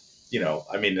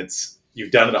 I mean,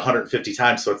 you've done it 150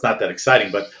 times, so it's not that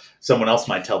exciting, but someone else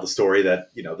might tell the story that,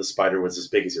 the spider was as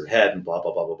big as your head and blah,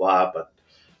 blah, blah, blah, blah. But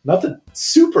nothing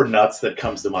super nuts that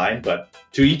comes to mind, but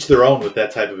to each their own with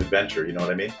that type of adventure. You know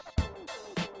what I mean?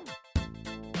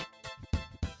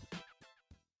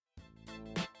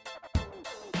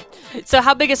 So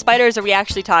how big of spiders are we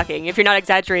actually talking? If you're not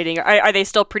exaggerating, are they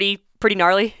still pretty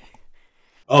gnarly?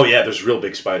 Oh, yeah, there's real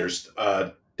big spiders.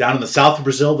 Down in the south of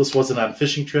Brazil, this wasn't on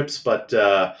fishing trips, but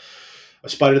a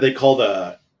spider they call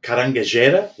the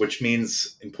caranguejeira, which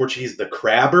means in Portuguese the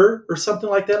crabber or something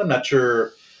like that. I'm not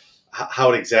sure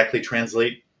how it exactly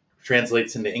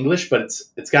translates into English, but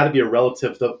it's got to be a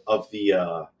relative of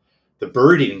the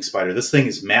bird-eating spider. This thing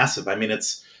is massive. I mean,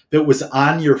 if it was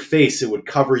on your face, it would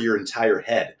cover your entire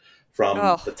head from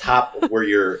the top of where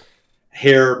your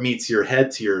hair meets your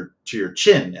head to your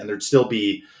chin, and there'd still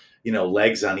be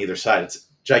legs on either side. It's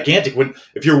gigantic.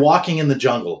 If you're walking in the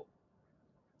jungle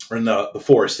or in the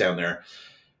forest down there,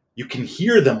 you can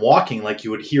hear them walking like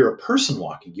you would hear a person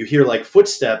walking. You hear like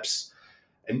footsteps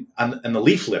and the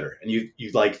leaf litter, and you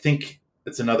like think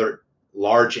it's another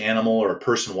large animal or a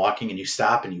person walking, and you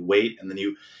stop and you wait, and then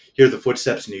you hear the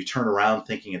footsteps and you turn around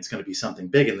thinking it's going to be something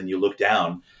big, and then you look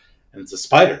down and it's a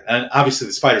spider. And obviously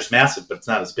the spider's massive, but it's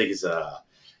not as big as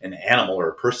an animal or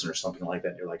a person or something like that.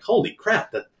 And you're like, holy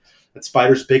crap, that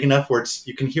spider's big enough where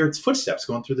you can hear its footsteps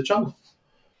going through the jungle.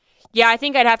 Yeah, I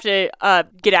think I'd have to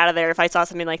get out of there if I saw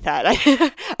something like that. I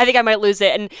think I might lose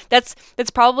it, and that's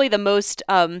probably the most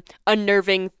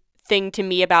unnerving thing to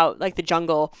me about like the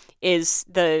jungle is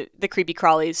the creepy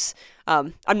crawlies.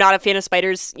 I'm not a fan of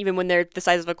spiders, even when they're the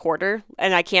size of a quarter,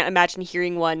 and I can't imagine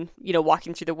hearing one,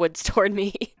 walking through the woods toward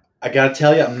me. I gotta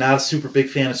tell you, I'm not a super big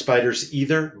fan of spiders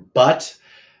either, but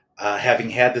having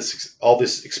had all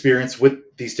this experience with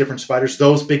these different spiders,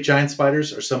 those big giant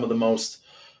spiders are some of the most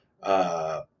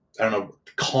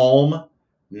calm,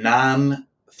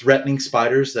 non-threatening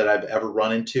spiders that I've ever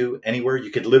run into anywhere. You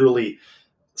could literally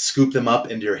scoop them up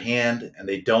into your hand and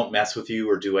they don't mess with you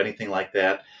or do anything like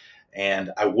that.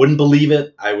 And I wouldn't believe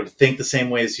it. I would think the same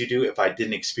way as you do if I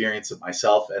didn't experience it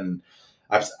myself. And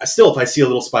I still, if I see a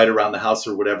little spider around the house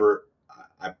or whatever,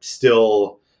 I'm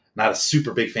still not a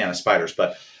super big fan of spiders,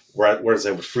 but whereas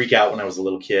I would freak out when I was a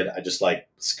little kid, I just like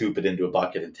scoop it into a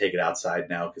bucket and take it outside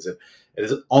now because it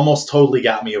has almost totally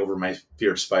got me over my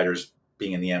fear of spiders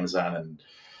being in the Amazon and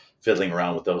fiddling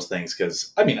around with those things.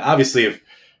 Because, I mean, obviously, if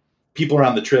people are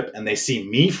on the trip and they see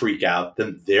me freak out,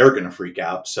 then they're going to freak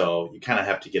out. So you kind of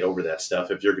have to get over that stuff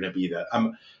if you're going to be that.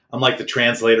 I'm like the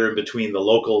translator in between the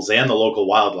locals and the local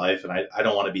wildlife, and I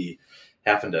don't want to be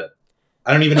having to.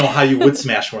 I don't even know how you would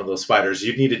smash one of those spiders.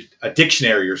 You'd need a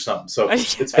dictionary or something. So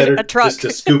it's better just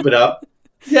to scoop it up.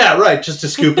 Yeah, right. Just to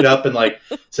scoop it up and like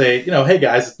say, hey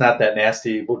guys, it's not that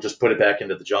nasty. We'll just put it back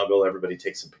into the jungle. Everybody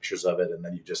takes some pictures of it, and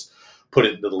then you just put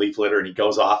it into the leaf litter, and he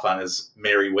goes off on his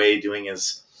merry way doing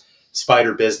his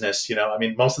spider business. I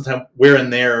mean, most of the time we're in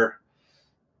their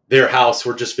house.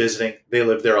 We're just visiting. They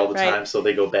live there all the time, so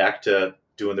they go back to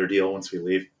doing their deal once we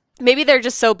leave. Maybe they're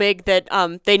just so big that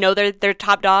they know they're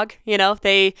top dog.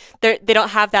 They don't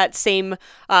have that same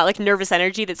like nervous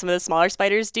energy that some of the smaller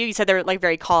spiders do. You said they're like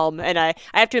very calm, and I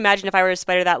have to imagine if I were a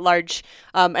spider that large,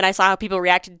 and I saw how people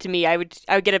reacted to me, I would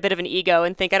get a bit of an ego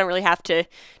and think I don't really have to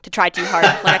try too hard.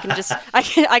 Like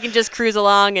I can just cruise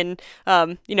along, and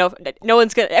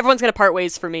everyone's gonna part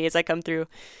ways for me as I come through.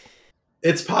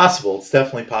 It's possible. It's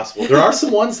definitely possible. There are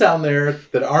some ones down there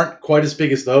that aren't quite as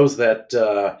big as those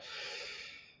that.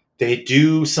 They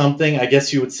do something, I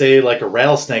guess you would say, like a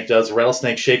rattlesnake does. A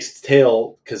rattlesnake shakes its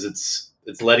tail because it's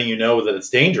letting you know that it's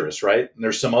dangerous, right? And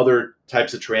there's some other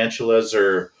types of tarantulas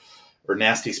or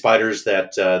nasty spiders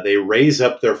that they raise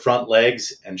up their front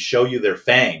legs and show you their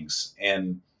fangs.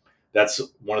 And that's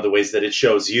one of the ways that it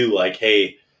shows you, like,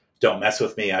 hey, don't mess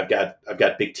with me. I've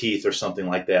got big teeth or something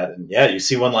like that. And yeah, you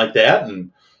see one like that,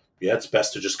 and yeah, it's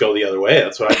best to just go the other way.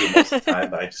 That's what I do most of the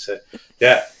time. I just say,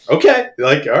 yeah, okay,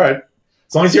 like, all right.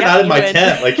 As long as you're not in my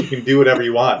tent, like you can do whatever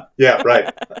you want. Yeah,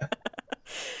 right.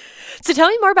 So tell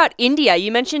me more about India.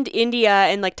 You mentioned India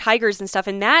and like tigers and stuff,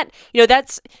 and that,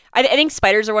 that's, I think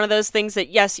spiders are one of those things that,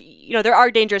 yes, there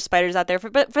are dangerous spiders out there,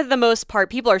 but for the most part,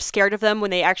 people are scared of them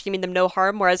when they actually mean them no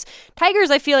harm. Whereas tigers,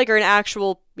 I feel like, are an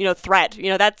actual, threat.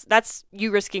 That's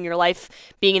you risking your life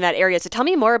being in that area. So tell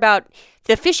me more about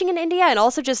the fishing in India and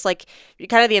also just like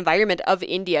kind of the environment of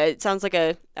India. It sounds like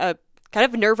a kind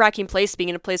of nerve-wracking place, being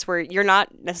in a place where you're not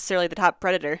necessarily the top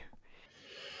predator.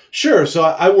 Sure. So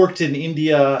I worked in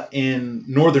India, in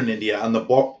northern India, on the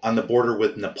border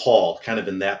with Nepal, kind of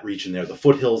in that region there, the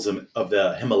foothills of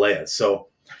the Himalayas. So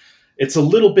it's a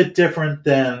little bit different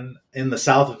than in the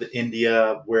south of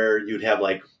India, where you'd have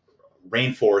like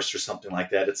rainforest or something like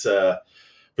that. It's for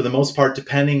the most part,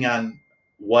 depending on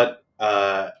what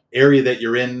area that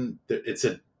you're in, it's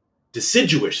a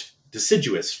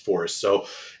deciduous forest. So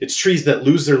it's trees that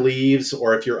lose their leaves,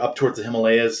 or if you're up towards the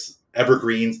Himalayas,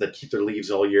 evergreens that keep their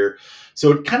leaves all year.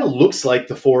 So it kind of looks like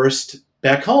the forest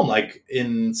back home, like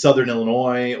in southern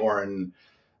Illinois or in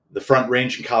the Front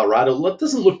Range in Colorado. It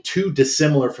doesn't look too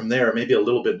dissimilar from there, maybe a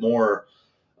little bit more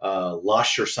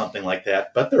lush or something like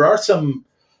that. But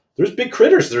there's big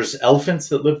critters. There's elephants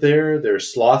that live there.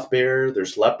 There's sloth bear.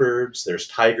 There's leopards. There's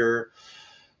tiger.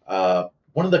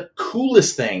 One of the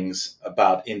coolest things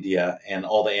about India and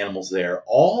all the animals there,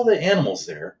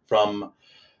 from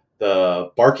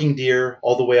the barking deer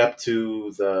all the way up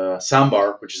to the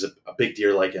sambar, which is a big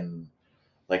deer like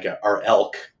our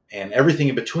elk, and everything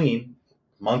in between,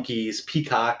 monkeys,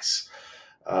 peacocks,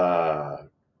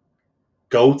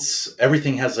 goats,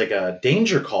 everything has like a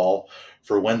danger call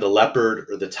for when the leopard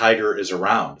or the tiger is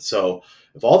around. So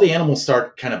if all the animals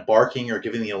start kind of barking or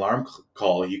giving the alarm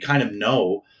call, you kind of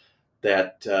know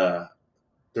that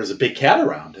there's a big cat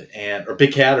around, or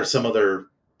big cat or some other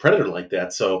predator like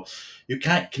that. So you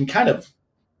can kind of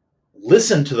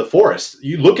listen to the forest.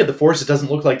 You look at the forest, it doesn't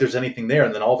look like there's anything there.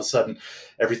 And then all of a sudden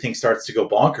everything starts to go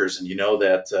bonkers. And you know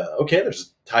that, okay,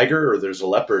 there's a tiger or there's a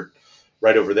leopard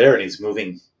right over there. And he's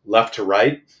moving left to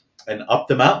right and up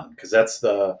the mountain, because that's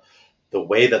the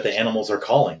way that the animals are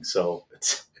calling. So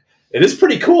it is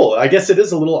pretty cool. I guess it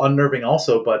is a little unnerving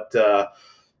also, but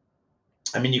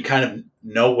I mean, you kind of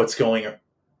know what's going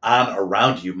on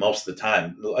around you most of the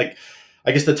time. Like,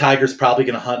 I guess the tiger's probably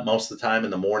going to hunt most of the time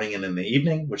in the morning and in the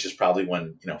evening, which is probably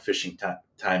when, fishing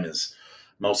time is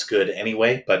most good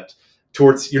anyway. But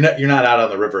you're not out on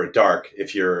the river at dark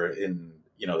if you're in,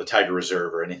 the tiger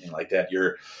reserve or anything like that.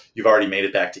 You've already made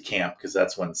it back to camp, because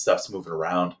that's when stuff's moving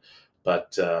around.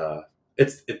 But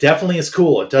it definitely is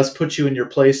cool. It does put you in your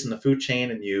place in the food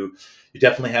chain, and you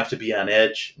definitely have to be on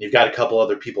edge. You've got a couple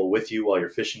other people with you while you're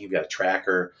fishing. You've got a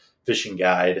tracker, fishing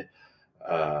guide.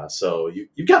 So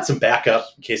you've got some backup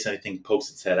in case anything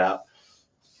pokes its head out.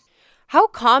 How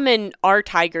common are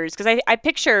tigers? Because I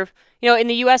picture, in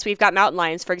the US, we've got mountain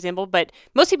lions, for example, but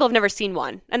most people have never seen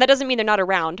one. And that doesn't mean they're not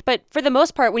around. But for the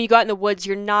most part, when you go out in the woods,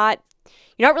 you're not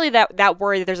really that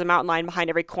worried that there's a mountain lion behind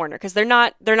every corner, because they're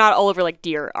not all over like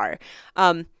deer are.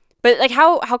 But like,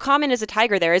 how common is a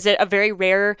tiger there? Is it a very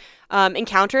rare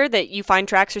encounter that you find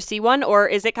tracks or see one? Or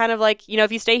is it kind of like,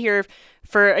 if you stay here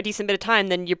for a decent bit of time,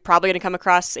 then you're probably going to come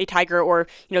across a tiger or,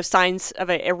 signs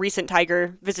of a recent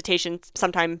tiger visitation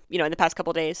sometime, in the past couple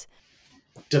of days?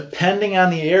 Depending on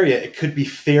the area, it could be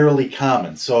fairly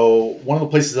common. So one of the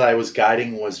places that I was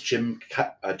guiding was Jim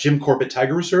Corbett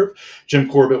Tiger Reserve. Jim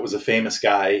Corbett was a famous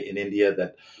guy in India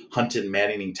that hunted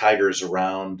man-eating tigers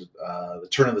around the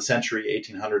turn of the century,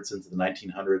 1800s into the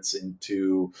 1900s.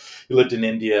 He lived in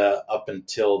India up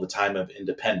until the time of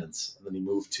independence, and then he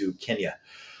moved to Kenya.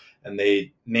 And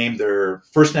they named their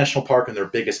first national park and their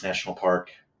biggest national park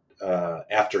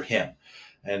after him.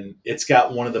 And it's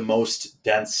got one of the most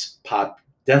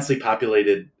densely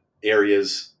populated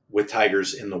areas with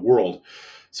tigers in the world.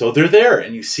 So they're there,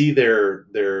 and you see their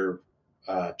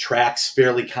tracks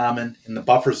fairly common in the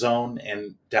buffer zone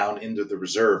and down into the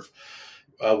reserve.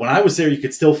 When I was there, you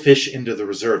could still fish into the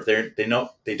reserve.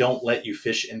 They don't let you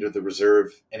fish into the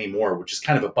reserve anymore, which is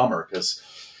kind of a bummer, because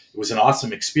it was an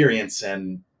awesome experience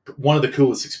and one of the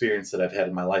coolest experiences that I've had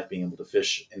in my life, being able to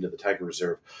fish into the tiger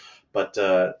reserve. But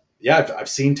I've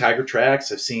seen tiger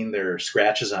tracks. I've seen their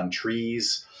scratches on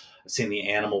trees. I've seen the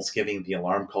animals giving the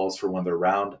alarm calls for when they're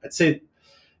around. I'd say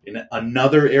in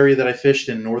another area that I fished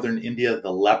in northern India,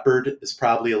 the leopard is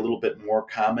probably a little bit more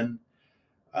common,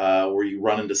 where you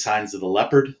run into signs of the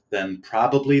leopard, then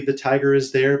probably the tiger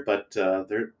is there. But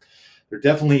they're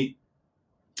definitely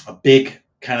a big,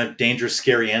 kind of dangerous,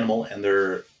 scary animal, and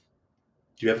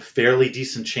you have a fairly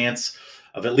decent chance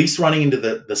of at least running into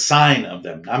the sign of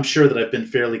them. I'm sure that I've been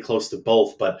fairly close to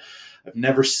both, but I've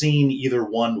never seen either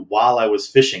one while I was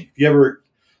fishing. If you ever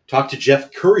talk to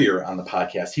Jeff Courier on the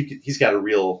podcast, he's got a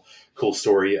real cool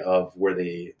story of where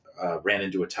they ran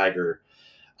into a tiger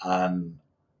on,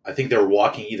 I think they were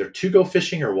walking either to go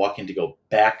fishing or walking to go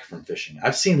back from fishing.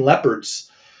 I've seen leopards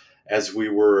as we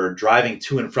were driving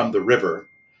to and from the river,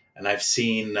 and I've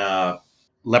seen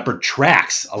leopard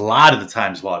tracks a lot of the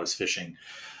times while I was fishing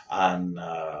on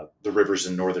the rivers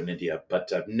in northern India,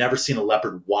 but I've never seen a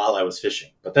leopard while I was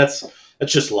fishing. But that's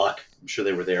just luck. I'm sure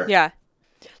they were there. Yeah.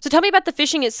 So tell me about the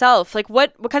fishing itself. Like,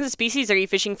 what kinds of species are you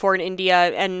fishing for in India?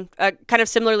 And kind of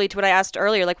similarly to what I asked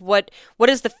earlier, like what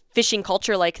is the fishing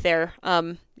culture like there?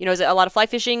 Is it a lot of fly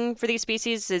fishing for these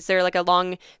species? Is there like a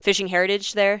long fishing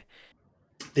heritage there?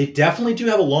 They definitely do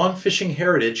have a long fishing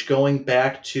heritage going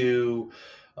back to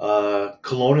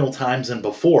colonial times and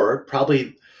before.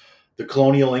 Probably the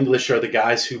colonial English are the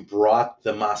guys who brought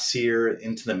the mahseer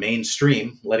into the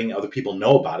mainstream, letting other people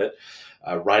know about it,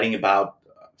 writing about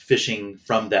fishing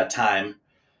from that time,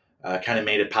 kind of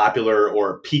made it popular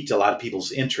or piqued a lot of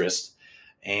people's interest,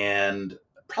 and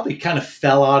probably kind of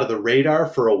fell out of the radar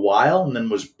for a while, and then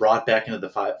was brought back into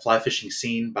the fly fishing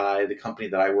scene by the company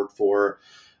that I worked for,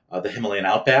 the Himalayan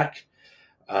Outback,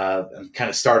 and kind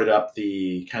of started up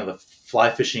the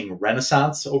fly fishing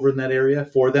renaissance over in that area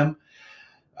for them.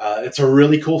 It's a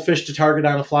really cool fish to target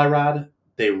on a fly rod.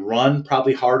 They run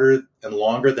probably harder and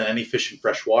longer than any fish in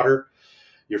fresh water.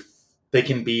 They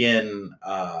can be in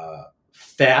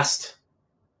fast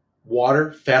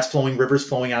water, fast flowing rivers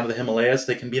flowing out of the Himalayas.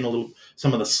 They can be in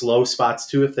some of the slow spots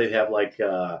too, if they have like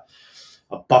a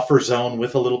buffer zone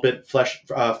with a little bit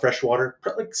fresh water,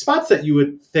 like spots that you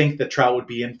would think that trout would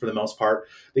be in for the most part.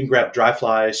 They can grab dry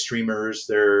fly, streamers.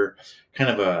 They're kind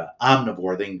of a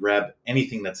omnivore. They can grab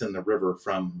anything that's in the river,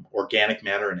 from organic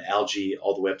matter and algae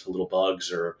all the way up to little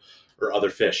bugs or other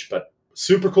fish. But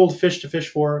super cool fish to fish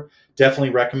for. Definitely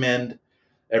recommend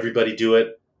everybody do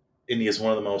it. India is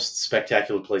one of the most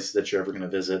spectacular places that you're ever going to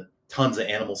visit. Tons of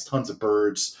animals, tons of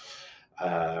birds.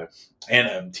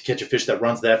 And to catch a fish that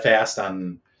runs that fast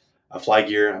on a fly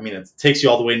gear, I mean, it takes you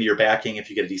all the way into your backing if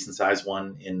you get a decent sized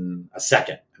one in a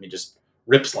second. I mean, just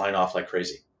rips line off like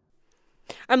crazy.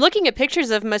 I'm looking at pictures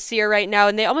of mahseer right now,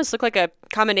 and they almost look like a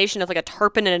combination of like a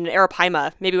tarpon and an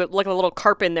arapaima, maybe with like a little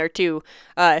carp in there too.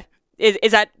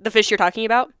 Is that the fish you're talking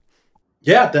about?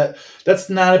 Yeah, that's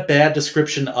not a bad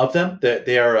description of them.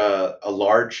 They are a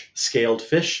large scaled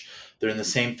fish. They're in the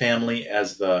same family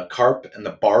as the carp and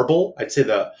the barbel. I'd say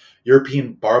the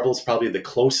European barbel is probably the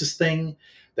closest thing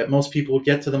that most people would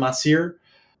get to the mahseer.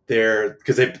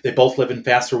 Because they both live in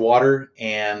faster water,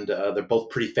 and they're both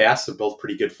pretty fast. They're both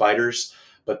pretty good fighters.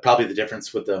 But probably the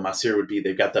difference with the mahseer would be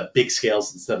they've got the big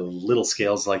scales instead of the little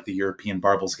scales like the European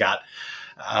barbel's got.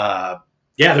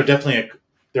 They're definitely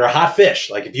they're a hot fish.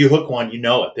 Like if you hook one, you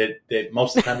know it. They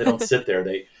most of the time they don't sit there.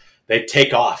 They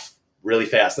take off. really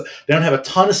fast. They don't have a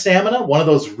ton of stamina. One of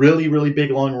those really, really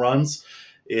big long runs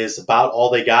is about all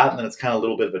they got, and then it's kind of a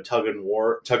little bit of a tug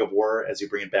of war as you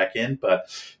bring it back in. But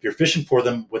if you're fishing for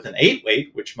them with an 8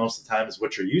 weight, which most of the time is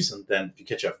what you're using, then if you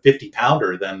catch a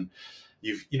 50-pounder, then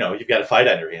you've got a fight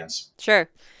on your hands. Sure.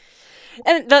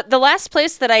 And the last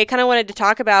place that I kind of wanted to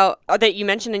talk about that you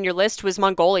mentioned in your list was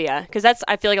Mongolia, because that's,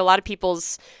 I feel like, a lot of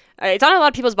people's it's on a lot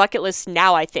of people's bucket lists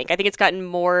now. I think it's gotten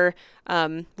more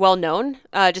well known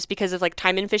just because of like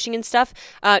taimen fishing and stuff.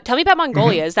 Tell me about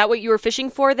Mongolia. Is that what you were fishing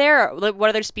for there? Or what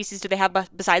other species do they have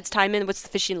besides taimen? What's the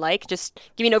fishing like? Just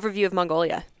give me an overview of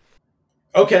Mongolia.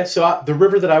 Okay, so the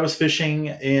river that I was fishing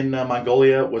in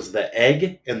Mongolia was the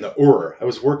Egg and the Ur. I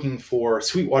was working for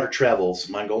Sweetwater Travels,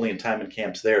 Mongolian taimen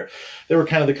camps there. They were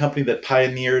kind of the company that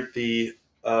pioneered the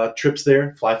trips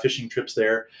there, fly fishing trips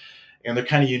there. And they're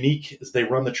kind of unique as they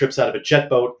run the trips out of a jet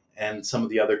boat, and some of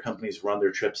the other companies run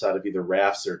their trips out of either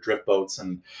rafts or drift boats.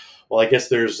 And while I guess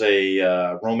there's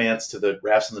a romance to the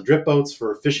rafts and the drift boats,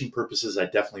 for fishing purposes, I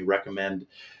definitely recommend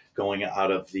going out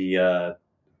of the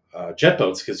jet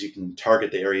boats, because you can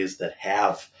target the areas that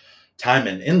have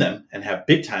taimen in them and have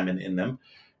big taimen in them.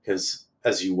 Because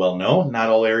as you well know, not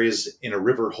all areas in a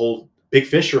river hold big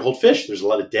fish or hold fish. There's a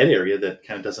lot of dead area that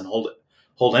kind of doesn't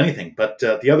hold anything. But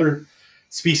the other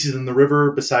species in the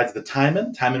river besides the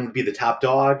taimen would be the top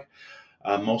dog.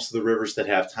 Most of the rivers that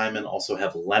have taimen also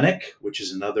have lennox, which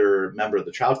is another member of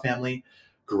the trout family,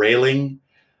 grayling,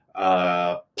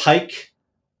 pike,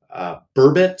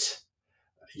 burbot,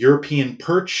 European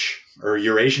perch, or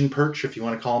Eurasian perch, if you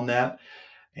want to call them that.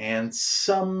 And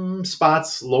some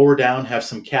spots lower down have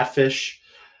some catfish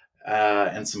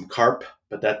and some carp,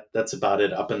 but that's about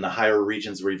it. Up in the higher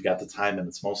regions where you've got the taimen,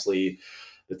 it's mostly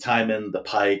the taimen, the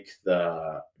pike,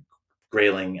 the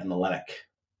grayling, and the lennox.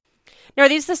 Now, are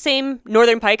these the same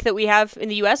northern pike that we have in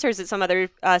the U.S., or is it some other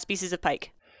species of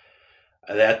pike?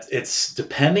 That it's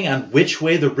depending on which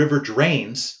way the river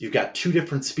drains. You've got 2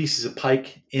 different species of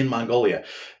pike in Mongolia.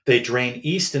 They drain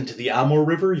east into the Amur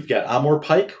River. You've got Amur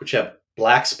pike, which have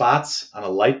black spots on a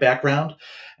light background.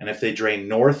 And if they drain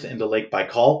north into Lake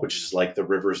Baikal, which is like the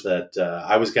rivers that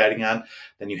I was guiding on,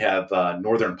 then you have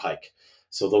northern pike.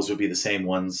 So those would be the same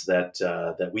ones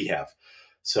that we have.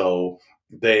 So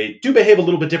they do behave a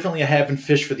little bit differently. I haven't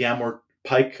fished for the Amur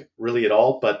pike really at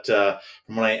all, but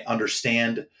from what I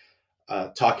understand,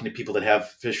 talking to people that have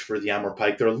fished for the Amur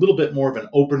pike, they're a little bit more of an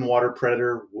open water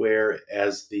predator,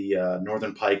 whereas the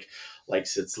northern pike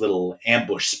likes its little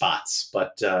ambush spots.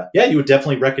 But yeah, you would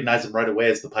definitely recognize them right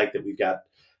away as the pike that we've got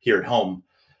here at home.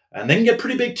 And they can get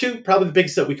pretty big too. Probably the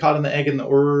biggest that we caught in the Egg and the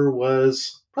Ur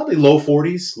was probably low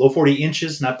 40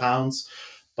 inches, not pounds.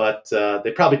 But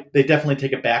they definitely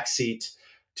take a back seat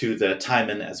to the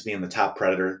taimen as being the top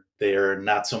predator. They're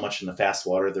not so much in the fast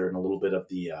water. They're in a little bit of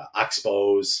the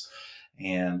oxbows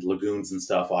and lagoons and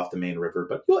stuff off the main river.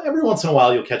 But every once in a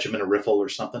while, you'll catch them in a riffle or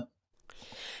something.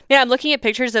 Yeah, I'm looking at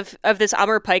pictures of this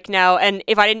Amur pike now, and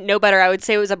if I didn't know better, I would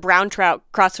say it was a brown trout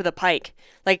crossed with a pike.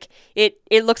 Like, it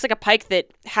looks like a pike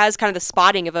that has kind of the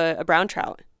spotting of a brown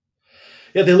trout.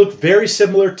 Yeah, they look very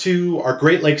similar to our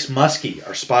Great Lakes muskie,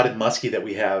 our spotted muskie that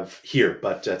we have here,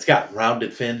 but it's got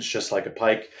rounded fins just like a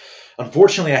pike.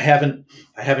 Unfortunately, I haven't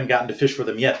gotten to fish for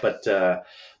them yet, but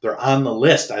they're on the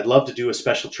list. I'd love to do a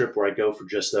special trip where I go for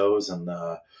just those and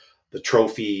the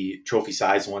trophy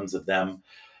size ones of them.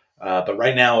 But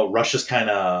right now, Russia's kind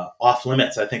of off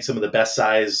limits. I think some of the best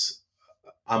size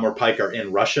Amur pike are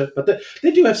in Russia, but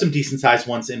they do have some decent sized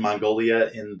ones in Mongolia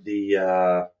in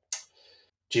the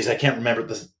I can't remember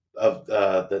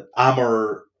the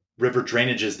Amur river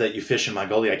drainages that you fish in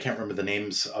Mongolia. I can't remember the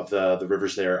names of the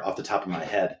rivers there off the top of my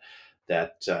head.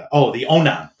 The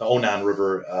Onan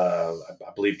River,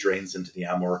 I believe, drains into the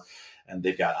Amur, and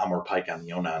they've got Amur pike on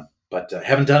the Onan. But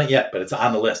haven't done it yet, but it's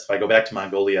on the list. If I go back to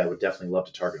Mongolia, I would definitely love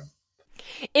to target them.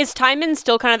 Is taimen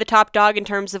still kind of the top dog in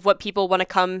terms of what people want to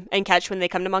come and catch when they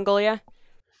come to Mongolia?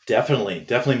 Definitely.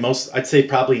 I'd say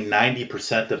probably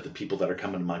 90% of the people that are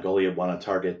coming to Mongolia want to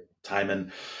target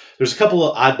taimen. There's a couple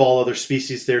of oddball other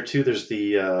species there too. There's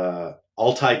the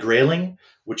Altai grayling,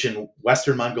 which in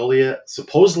Western Mongolia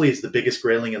supposedly is the biggest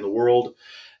grayling in the world.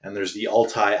 And there's the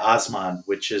Altai osman,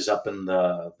 which is up in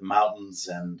the mountains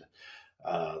and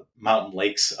mountain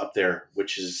lakes up there,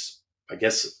 which is, I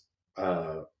guess,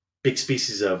 big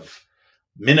species of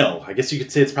minnow. I guess you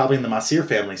could say it's probably in the Masir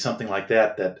family, something like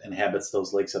that inhabits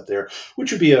those lakes up there,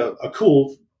 which would be a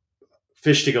cool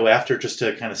fish to go after just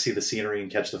to kind of see the scenery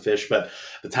and catch the fish. But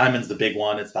the taimen's the big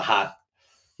one. It's the hot,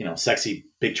 sexy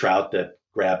big trout that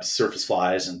grabs surface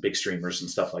flies and big streamers and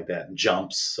stuff like that and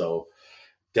jumps. So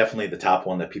definitely the top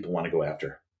one that people want to go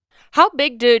after. How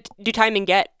big do taimen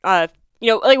get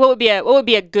like what would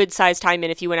be a good size taimen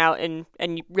if you went out and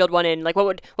you reeled one in? Like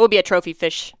what would be a trophy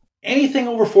fish? Anything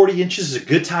over 40 inches is a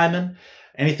good taimen.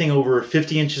 Anything over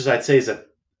 50 inches, I'd say, is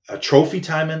a trophy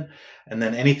taimen. And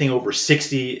then anything over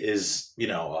 60 is,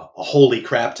 a holy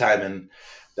crap taimen.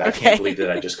 I can't believe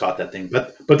that I just caught that thing.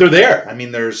 But they're there. I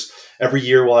mean, there's every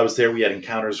year while I was there, we had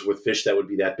encounters with fish that would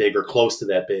be that big or close to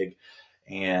that big.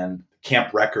 And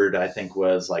camp record, I think,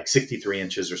 was like 63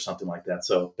 inches or something like that.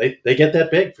 So they get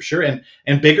that big for sure.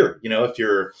 And bigger.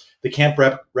 If the camp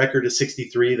record is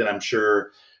 63, then I'm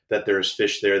sure that there's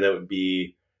fish there that would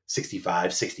be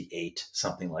 65, 68,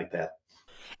 something like that.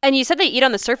 And you said they eat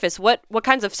on the surface. What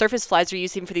kinds of surface flies are you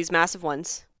using for these massive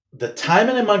ones? The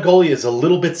taimen in Mongolia is a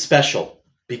little bit special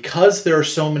because there are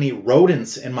so many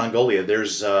rodents in Mongolia.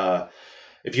 There's,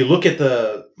 if you look at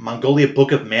the Mongolia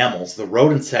Book of Mammals, the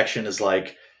rodent section is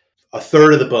like a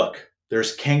third of the book.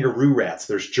 There's kangaroo rats,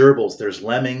 there's gerbils, there's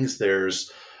lemmings,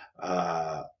 there's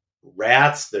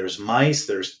rats, there's mice,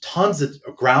 there's tons of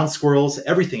ground squirrels,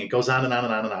 everything. It goes on and on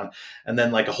and on and on. And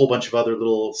then like a whole bunch of other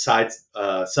little side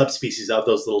subspecies of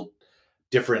those little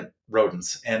different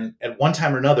rodents. And at one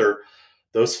time or another,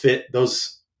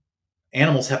 those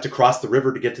animals have to cross the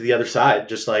river to get to the other side,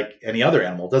 just like any other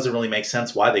animal. It doesn't really make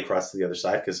sense why they cross to the other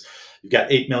side, because you've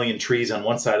got 8 million trees on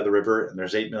one side of the river and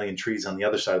there's 8 million trees on the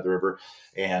other side of the river.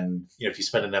 And if you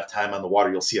spend enough time on the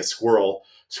water, you'll see a squirrel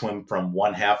swim from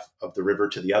one half of the river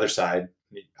to the other side.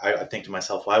 I think to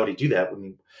myself, why would he do that?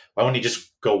 Why wouldn't he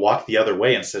just go walk the other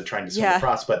way instead of trying to swim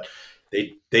across? But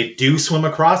they do swim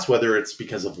across, whether it's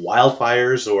because of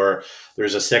wildfires or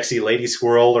there's a sexy lady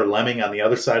squirrel or lemming on the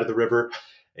other side of the river.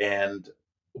 And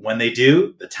when they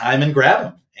do, the taimen grab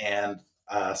them.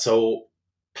 And so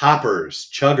poppers,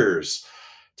 chuggers,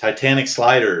 Titanic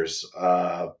sliders,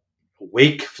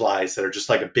 wake flies that are just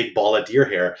like a big ball of deer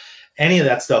hair, any of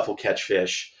that stuff will catch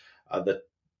fish.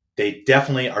 They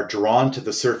definitely are drawn to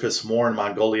the surface more in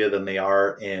Mongolia than they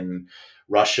are in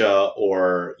Russia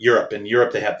or Europe. In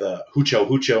Europe, they have the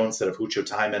hucho instead of hucho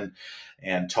taimen.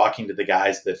 And talking to the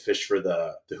guys that fish for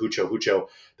the hucho,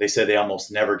 they say they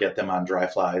almost never get them on dry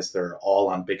flies. They're all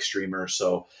on big streamers.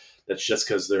 So that's just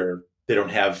because they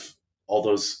don't have all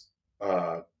those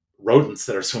rodents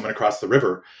that are swimming across the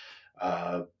river.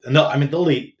 And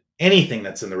they'll eat anything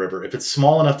that's in the river. If it's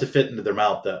small enough to fit into their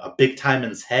mouth, a big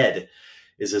taimen's head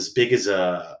is as big as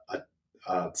a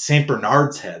Saint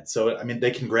Bernard's head. So,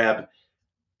 they can grab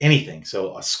anything.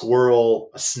 So a squirrel,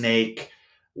 a snake,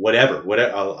 whatever,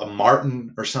 a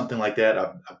marten or something like that,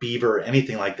 a beaver,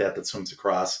 anything like that swims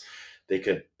across, they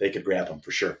could grab them for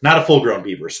sure. Not a full-grown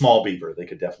beaver, a small beaver, they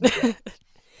could definitely grab.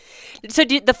 So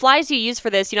the flies you use for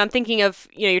this, I'm thinking of,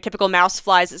 your typical mouse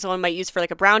flies that someone might use for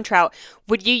like a brown trout.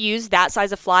 Would you use that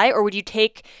size of fly, or would you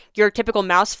take your typical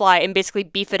mouse fly and basically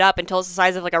beef it up until it's the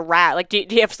size of like a rat? Like, do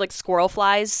you have like squirrel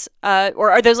flies,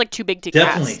 or are those like too big to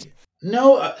Definitely. cast?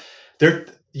 No,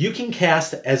 you can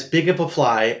cast as big of a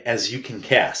fly as you can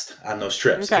cast on those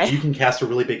trips. Okay. If you can cast a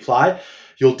really big fly,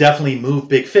 you'll definitely move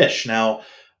big fish. Now,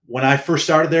 when I first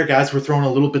started there, guys were throwing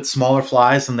a little bit smaller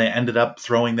flies than they ended up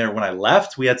throwing there when I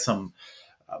left. We had some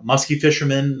musky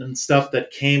fishermen and stuff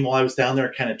that came while I was down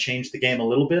there, kind of changed the game a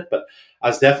little bit. But I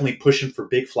was definitely pushing for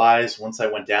big flies once I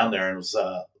went down there, and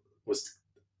was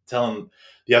telling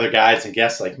the other guides and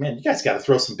guests, like, man, you guys got to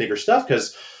throw some bigger stuff,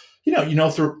 because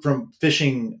from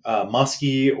fishing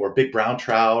muskie or big brown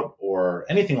trout or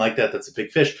anything like that that's a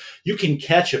big fish, you can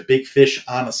catch a big fish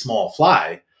on a small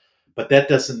fly, but that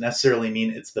doesn't necessarily mean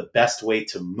it's the best way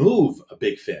to move a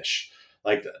big fish.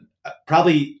 Like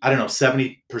probably,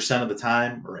 70% of the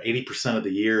time or 80% of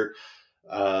the year,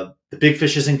 the big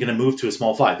fish isn't going to move to a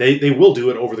small fly. They will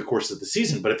do it over the course of the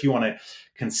season, but if you want to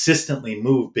consistently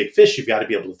move big fish, you've got to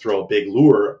be able to throw a big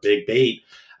lure, a big bait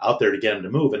out there to get them to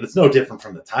move. And it's no different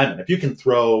from the taimen. If you can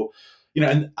throw,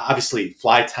 and obviously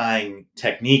fly tying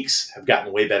techniques have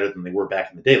gotten way better than they were back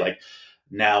in the day. Like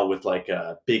now with like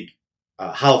big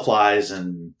hollow flies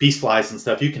and beast flies and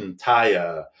stuff, you can tie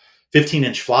a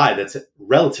 15-inch fly that's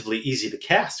relatively easy to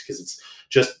cast, because it's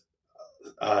just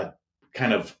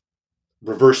kind of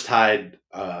reverse tied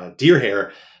deer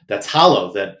hair that's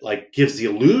hollow, that like gives the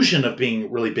illusion of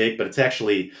being really big, but it's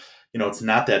actually, it's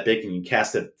not that big, and you can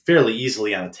cast it fairly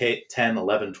easily on a 10,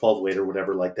 11, 12 weight or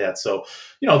whatever like that. So,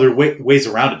 there are ways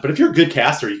around it. But if you're a good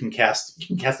caster, you can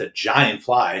cast a giant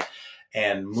fly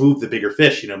and move the bigger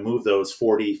fish, move those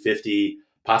 40, 50,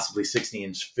 possibly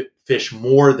 60-inch fish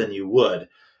more than you would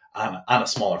on a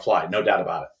smaller fly. No doubt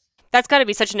about it. That's got to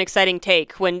be such an exciting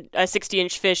take when a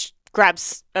 60-inch fish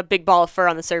grabs a big ball of fur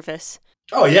on the surface.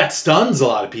 Oh, yeah. It stuns a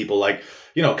lot of people. Like,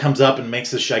 comes up and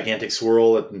makes this gigantic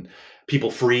swirl, and people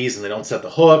freeze and they don't set the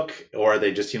hook, or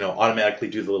they just, automatically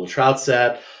do the little trout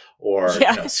set, or,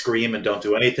 Yeah. scream and don't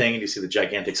do anything. And you see the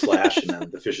gigantic splash and then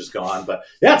the fish is gone. But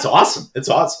yeah, it's awesome. It's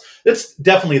awesome. It's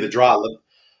definitely the draw.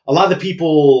 A lot of the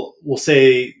people will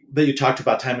say that you talked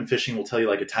about taimen fishing will tell you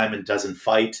like a taimen doesn't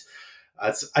fight.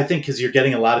 I think because you're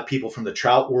getting a lot of people from the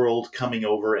trout world coming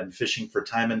over and fishing for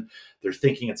taimen. They're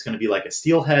thinking it's going to be like a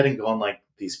steelhead and go on like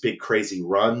these big crazy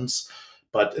runs.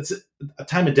 But a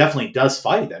taimen definitely does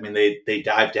fight. I mean, they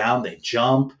dive down, they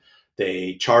jump,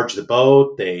 they charge the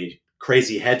boat, they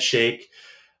crazy head shake.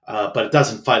 But it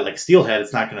doesn't fight like a steelhead.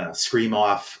 It's not going to scream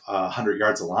off 100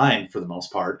 yards of line for the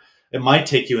most part. It might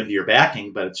take you into your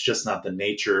backing, but it's just not the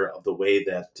nature of the way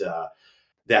that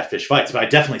that fish fights. But I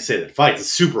definitely say that it fights. It's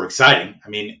super exciting. I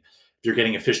mean, if you're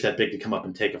getting a fish that big to come up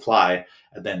and take a fly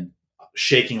and then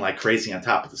shaking like crazy on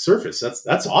top of the surface,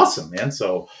 that's awesome, man.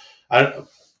 So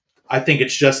I think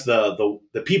it's just the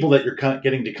people that you're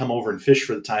getting to come over and fish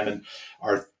for the taimen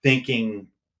are thinking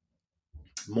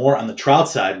more on the trout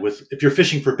side. If you're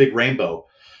fishing for big rainbow,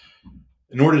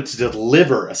 in order to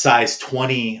deliver a size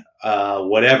 20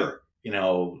 whatever,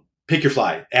 pick your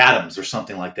fly, Adams or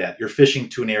something like that, you're fishing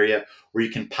to an area where you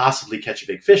can possibly catch a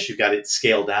big fish. You've got it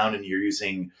scaled down and you're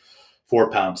using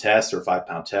 4-pound test or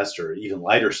 5-pound test or even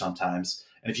lighter sometimes.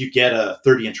 And if you get a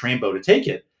 30-inch rainbow to take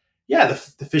it, yeah, the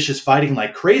fish is fighting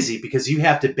like crazy because you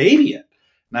have to baby it.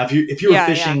 Now, if you were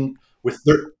fishing with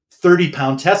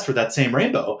 30-pound test for that same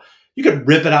rainbow, you could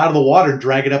rip it out of the water and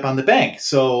drag it up on the bank.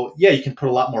 So yeah, you can put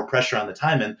a lot more pressure on the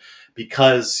taimen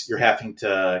because you're having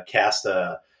to cast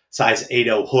a size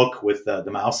 8.0 hook with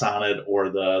the mouse on it or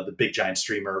the big giant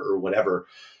streamer or whatever.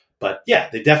 But yeah,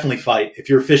 they definitely fight. If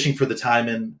you're fishing for the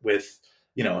taimen with,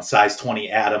 a size 20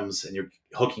 Adams and you're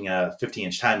hooking a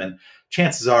 50-inch taimen,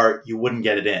 chances are you wouldn't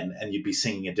get it in and you'd be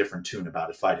singing a different tune about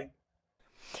it fighting.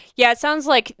 Yeah, it sounds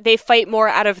like they fight more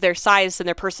out of their size than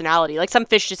their personality. Like some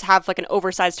fish just have like an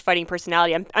oversized fighting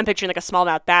personality. I'm picturing like a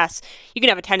smallmouth bass. You can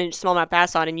have a 10-inch smallmouth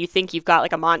bass on and you think you've got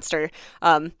like a monster.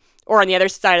 Or on the other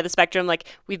side of the spectrum, like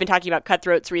we've been talking about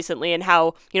cutthroats recently and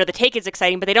how, the take is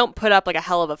exciting, but they don't put up like a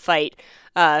hell of a fight.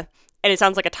 And it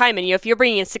sounds like a taimen. If you're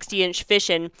bringing a 60-inch fish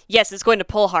in, yes, it's going to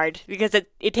pull hard because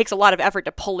it takes a lot of effort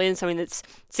to pull in something that's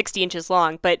 60 inches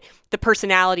long. But the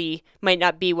personality might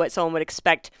not be what someone would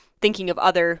expect thinking of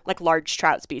other like large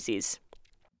trout species.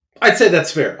 I'd say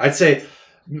that's fair. I'd say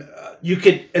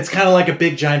it's kind of like a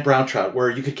big giant brown trout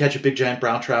where you could catch a big giant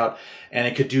brown trout and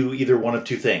it could do either one of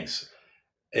two things.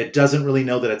 It doesn't really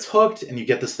know that it's hooked and you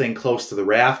get this thing close to the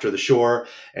raft or the shore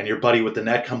and your buddy with the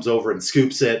net comes over and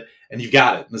scoops it and you've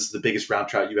got it. And this is the biggest brown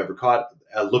trout you've ever caught.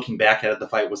 Looking back at it, the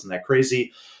fight wasn't that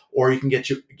crazy. Or you can get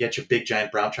your big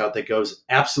giant brown trout that goes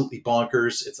absolutely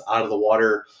bonkers. It's out of the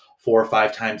water 4 or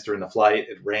 5 times during the flight.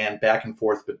 It ran back and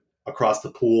forth across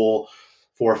the pool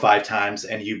 4 or 5 times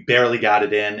and you barely got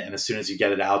it in. And as soon as you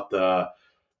get it out, the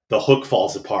hook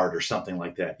falls apart or something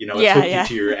like that. It took you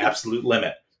to your absolute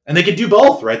limit. And they can do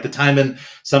both, right? The taimen,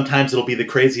 sometimes it'll be the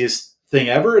craziest thing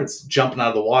ever. It's jumping out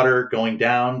of the water, going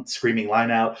down, screaming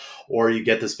line out, or you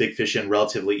get this big fish in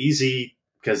relatively easy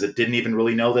because it didn't even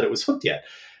really know that it was hooked yet.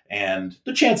 And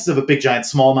the chances of a big giant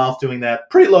smallmouth doing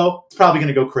that, pretty low. It's probably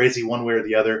going to go crazy one way or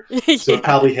the other. So it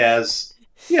probably has,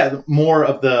 more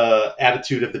of the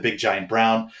attitude of the big giant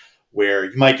brown, where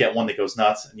you might get one that goes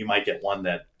nuts and you might get one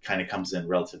that kind of comes in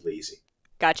relatively easy.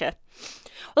 Gotcha.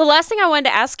 Well, the last thing I wanted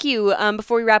to ask you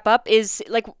before we wrap up is,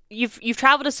 like, you've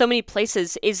traveled to so many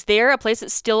places. Is there a place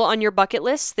that's still on your bucket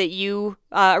list that you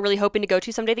are really hoping to go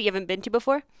to someday that you haven't been to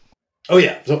before? Oh,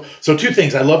 yeah. So 2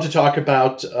 things. I love to talk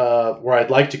about where I'd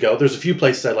like to go. There's a few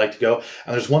places I'd like to go.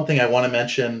 And there's one thing I want to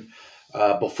mention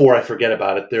before I forget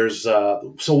about it. There's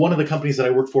so one of the companies that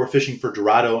I work for, fishing for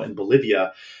Dorado in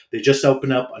Bolivia, they just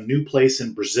opened up a new place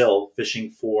in Brazil fishing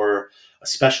for a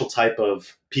special type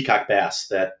of peacock bass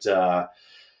that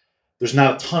there's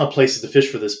not a ton of places to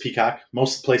fish for this peacock.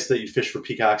 Most of the places that you fish for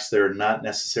peacocks, they're not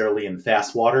necessarily in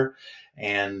fast water.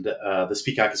 And this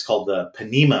peacock is called the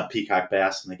Panema peacock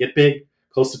bass. And they get big,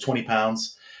 close to 20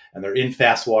 pounds. And they're in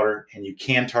fast water. And you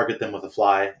can target them with a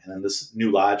fly. And in this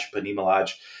new lodge, Panema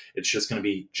Lodge, it's just going to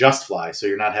be just fly. So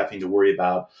you're not having to worry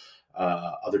about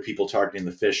other people targeting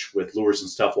the fish with lures and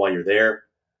stuff while you're there.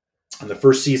 And the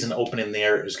first season opening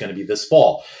there is going to be this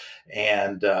fall.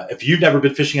 And if you've never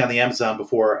been fishing on the Amazon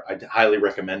before, I'd highly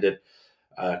recommend it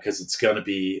because it's going to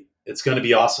be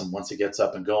awesome once it gets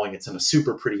up and going. It's in a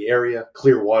super pretty area,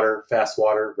 clear water, fast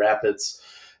water, rapids,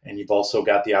 and you've also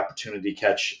got the opportunity to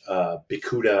catch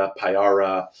bicuda,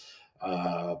 payara,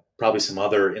 probably some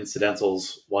other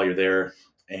incidentals while you're there.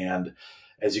 And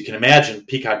as you can imagine,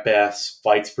 peacock bass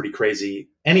fights pretty crazy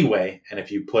anyway. And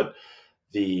if you put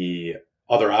the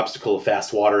other obstacle of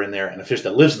fast water in there, and a fish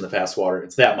that lives in the fast water,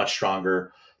 it's that much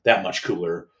stronger, that much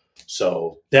cooler.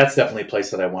 So that's definitely a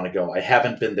place that I want to go. I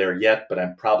haven't been there yet, but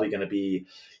I'm probably going to be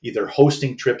either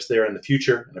hosting trips there in the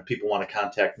future. And if people want to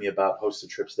contact me about hosted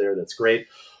trips there, that's great.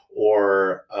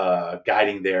 Or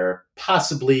guiding there,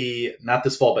 possibly not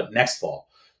this fall, but next fall.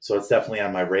 So it's definitely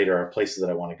on my radar of places that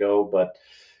I want to go. But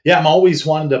yeah, I'm always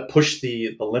wanting to push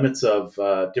the limits of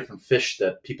different fish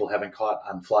that people haven't caught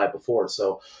on fly before.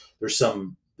 So there's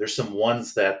some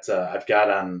ones that I've got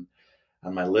on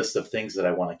my list of things that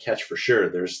I want to catch for sure.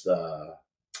 There's the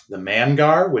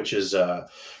mangar, which is a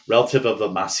relative of the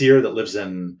mahseer that lives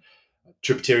in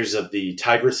tributaries of the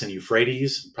Tigris and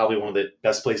Euphrates. Probably one of the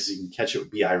best places you can catch it would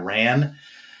be Iran.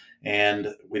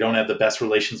 And we don't have the best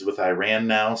relations with Iran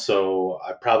now, so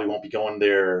I probably won't be going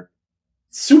there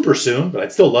super soon, but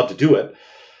I'd still love to do it.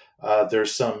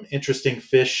 There's some interesting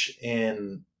fish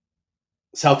in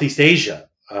Southeast Asia.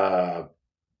 The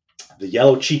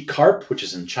yellow cheek carp, which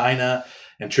is in China,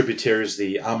 and tributaries,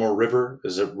 the Amur River,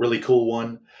 is a really cool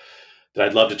one that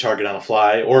I'd love to target on a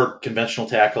fly or conventional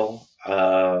tackle.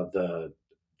 The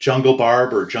jungle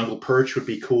barb or jungle perch would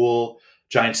be cool.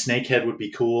 Giant snakehead would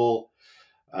be cool.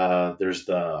 There's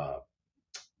the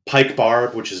pike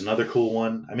barb, which is another cool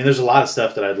one. I mean, there's a lot of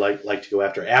stuff that I'd like to go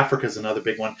after. Africa is another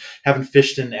big one. Haven't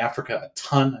fished in Africa a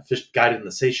ton. I fished guided in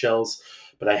the Seychelles,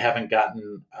 but I haven't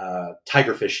gotten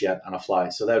tigerfish yet on a fly.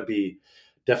 So that would be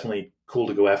definitely cool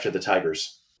to go after the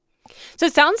tigers. So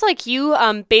it sounds like you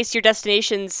base your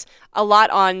destinations a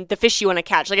lot on the fish you want to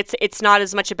catch. Like it's not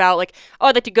as much about like, oh,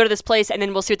 I'd like to go to this place and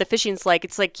then we'll see what the fishing's like.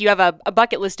 It's like you have a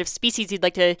bucket list of species you'd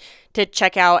like to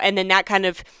check out, and then that kind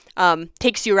of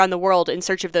takes you around the world in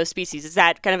search of those species. Is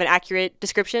that kind of an accurate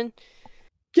description?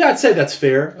 Yeah, I'd say that's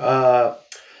fair.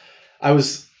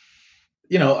 That's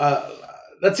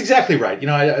exactly right.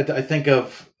 I think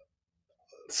of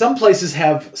some places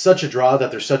have such a draw that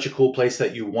there's such a cool place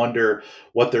that you wonder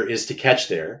what there is to catch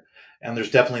there. And there's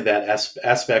definitely that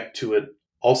aspect to it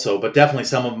also, but definitely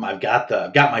some of them I've got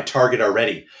my target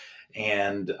already,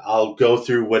 and I'll go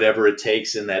through whatever it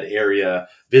takes in that area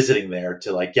visiting there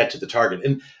to like get to the target.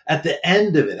 And at the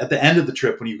end of the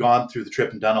trip, when you've gone through the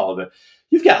trip and done all of it,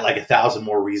 you've got like 1,000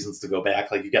 more reasons to go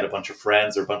back. Like you got a bunch of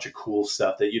friends or a bunch of cool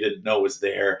stuff that you didn't know was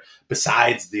there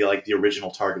besides the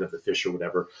original target of the fish or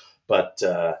whatever. But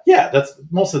that's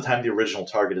most of the time the original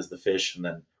target is the fish, and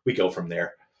then we go from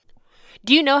there.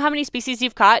 Do you know how many species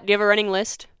you've caught? Do you have a running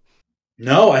list?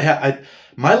 No,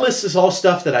 my list is all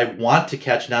stuff that I want to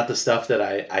catch, not the stuff that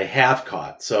I have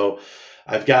caught. So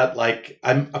I've got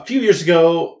I'm a few years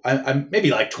ago, I'm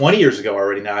maybe like 20 years ago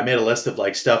already now, I made a list of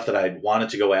like stuff that I wanted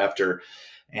to go after.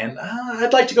 And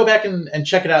I'd like to go back and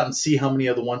check it out and see how many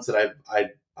of the ones that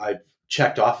I've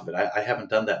checked off of it. I haven't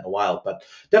done that in a while, but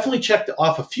definitely checked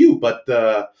off a few. But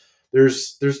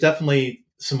there's definitely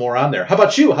some more on there. How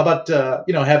about you? How about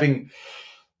having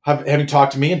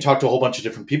talked to me and talked to a whole bunch of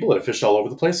different people that have fished all over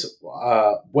the place?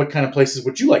 What kind of places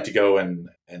would you like to go and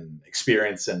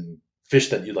experience and fish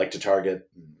that you'd like to target?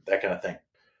 That kind of thing.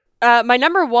 My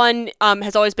number one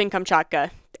has always been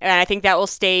Kamchatka, and I think that will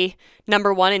stay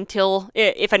number one until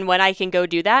if and when I can go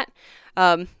do that.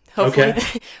 Hopefully,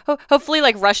 hopefully,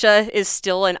 like Russia is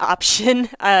still an option,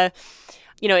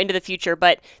 into the future.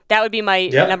 But that would be my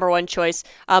number one choice.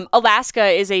 Alaska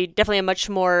is definitely a much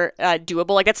more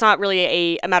doable. Like that's not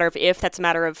really a matter of if, that's a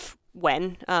matter of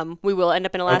when. We will end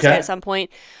up in Alaska at some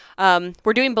point.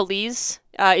 We're doing Belize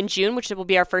in June, which will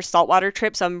be our first saltwater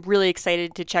trip. So I'm really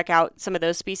excited to check out some of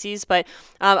those species. But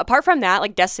apart from that,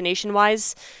 like destination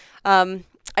wise, I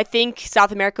think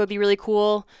South America would be really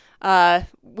cool.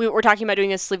 We're talking about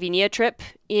doing a Slovenia trip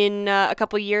in a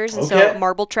couple of years, and so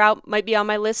marble trout might be on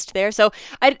my list there. So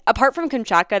apart from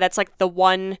Kamchatka, that's like the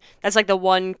one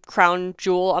crown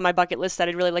jewel on my bucket list that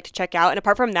I'd really like to check out. And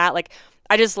apart from that, like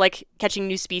I just like catching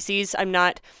new species. I'm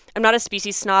not a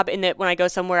species snob in that when I go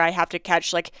somewhere I have to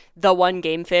catch like the one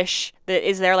game fish that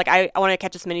is there. Like I want to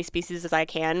catch as many species as I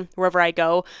can wherever I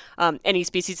go. Any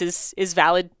species is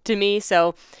valid to me.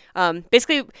 So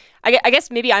basically, I guess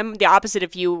maybe I'm the opposite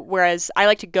of you. Whereas I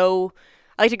like to go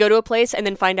to a place and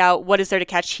then find out what is there to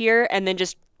catch here, and then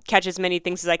just catch as many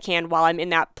things as I can while I'm in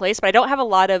that place. But I don't have a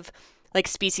lot of like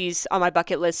species on my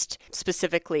bucket list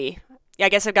specifically. I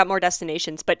guess I've got more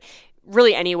destinations, but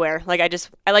really anywhere. Like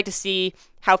I like to see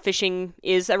how fishing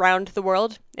is around the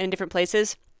world and in different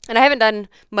places. And I haven't done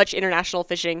much international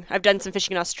fishing. I've done some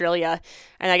fishing in Australia,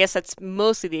 and I guess that's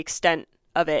mostly the extent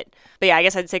of it. But yeah, I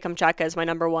guess I'd say Kamchatka is my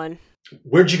number one.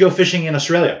 Where'd you go fishing in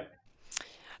Australia?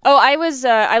 Oh,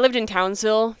 I lived in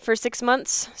Townsville for 6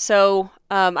 months. So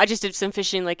I just did some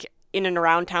fishing like in and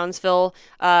around Townsville,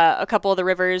 a couple of the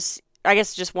rivers I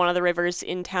guess just one of the rivers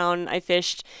in town I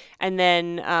fished. And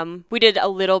then we did a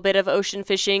little bit of ocean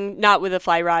fishing, not with a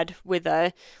fly rod, with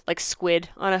a like squid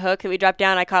on a hook that we dropped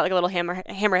down. I caught like a little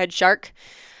hammerhead shark.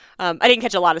 I didn't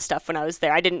catch a lot of stuff when I was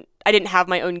there. I didn't have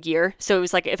my own gear, so it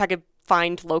was like if I could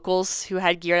find locals who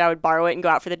had gear, I would borrow it and go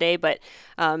out for the day. But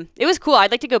it was cool.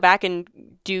 I'd like to go back and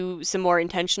do some more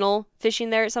intentional fishing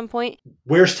there at some point.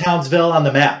 Where's Townsville on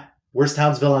the map? Where's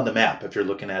Townsville on the map if you're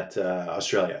looking at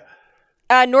Australia?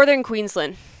 Northern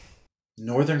Queensland.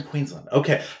 Northern Queensland.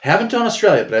 Okay. Haven't done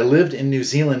Australia, but I lived in New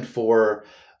Zealand for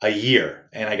a year,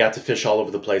 and I got to fish all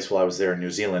over the place while I was there in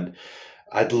New Zealand.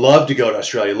 I'd love to go to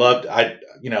Australia.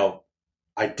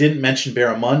 I didn't mention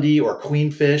barramundi or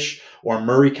queenfish or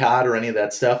Murray cod or any of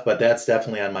that stuff, but that's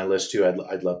definitely on my list too.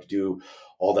 I'd love to do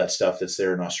all that stuff that's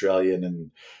there in Australia and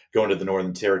then go into the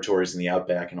Northern Territories and the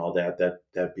Outback and all that.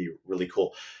 That'd be really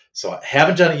cool. So I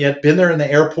haven't done it yet. Been there in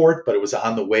the airport, but it was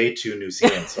on the way to New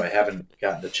Zealand, so I haven't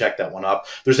gotten to check that one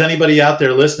off. If there's anybody out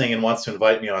there listening and wants to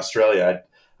invite me to Australia,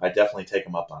 I'd definitely take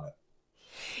them up on it.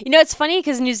 It's funny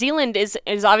because New Zealand is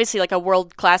obviously like a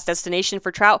world-class destination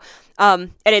for trout.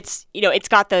 And it's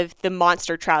got the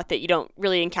monster trout that you don't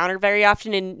really encounter very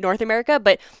often in North America.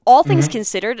 But all things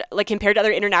considered, like compared to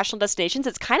other international destinations,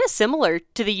 it's kind of similar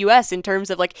to the U.S. in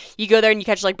terms of like you go there and you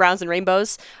catch like browns and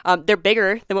rainbows. They're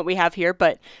bigger than what we have here,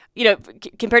 but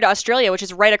compared to Australia, which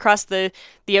is right across the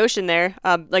ocean there,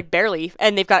 like barely,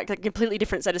 and they've got a completely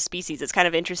different set of species. It's kind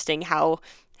of interesting how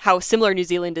similar New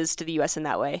Zealand is to the U.S. in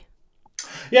that way.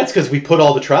 Yeah, it's because we put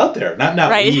all the trout there. Not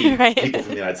right, we, right. People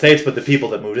from the United States, but the people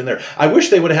that moved in there. I wish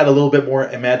they would have had a little bit more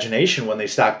imagination when they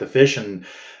stocked the fish and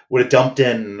would have dumped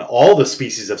in all the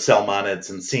species of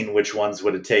salmonids and seen which ones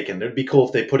would have taken. It'd be cool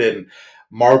if they put in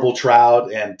marble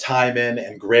trout and taimen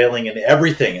and grayling and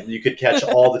everything, and you could catch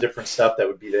all the different stuff that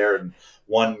would be there in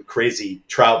one crazy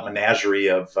trout menagerie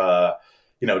of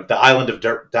the island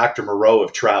of Dr. Moreau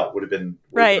of trout would have been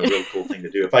a really cool thing to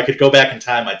do. If I could go back in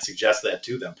time, I'd suggest that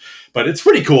to them. But it's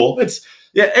pretty cool.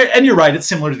 And you're right. It's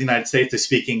similar to the United States. They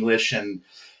speak English, and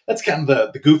that's kind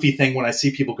of the goofy thing when I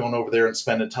see people going over there and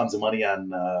spending tons of money on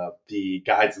the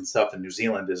guides and stuff in New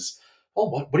Zealand is,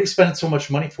 what are you spending so much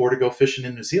money for to go fishing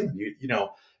in New Zealand?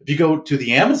 If you go to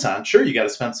the Amazon, sure, you got to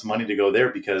spend some money to go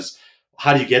there because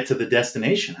how do you get to the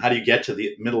destination? How do you get to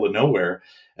the middle of nowhere?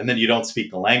 And then you don't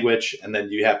speak the language, and then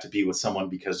you have to be with someone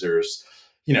because there's,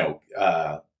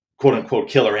 quote unquote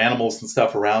killer animals and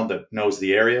stuff around that knows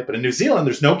the area. But in New Zealand,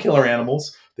 there's no killer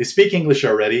animals. They speak English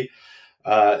already.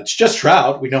 It's just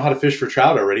trout. We know how to fish for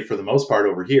trout already for the most part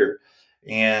over here.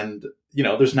 And,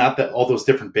 there's not all those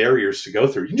different barriers to go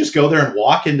through. You can just go there and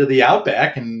walk into the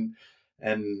Outback and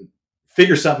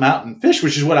figure something out and fish,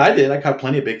 which is what I did. I caught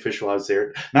plenty of big fish while I was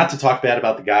there. Not to talk bad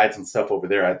about the guides and stuff over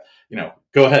there.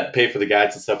 Go ahead and pay for the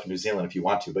guides and stuff in New Zealand if you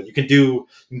want to, but you can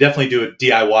definitely do a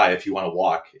DIY if you want to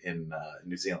walk in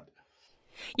New Zealand.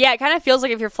 Yeah, it kind of feels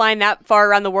like if you're flying that far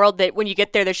around the world that when you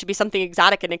get there should be something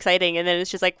exotic and exciting. And then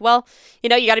it's just like, well, you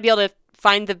got to be able to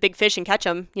find the big fish and catch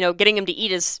them. Getting them to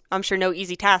eat is, I'm sure, no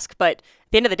easy task. But at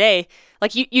the end of the day,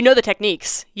 like you know the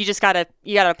techniques. You just gotta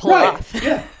pull it off.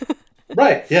 Yeah.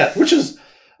 Right. Yeah. Which is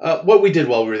what we did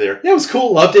while we were there. Yeah, it was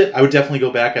cool. Loved it. I would definitely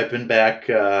go back. I've been back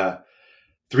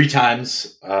 3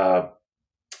 times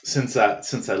since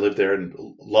I lived there and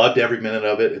loved every minute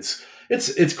of it.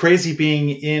 It's crazy being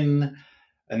in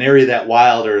an area that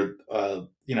wild or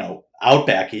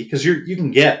outbacky because you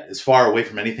can get as far away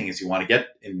from anything as you want to get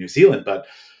in New Zealand, but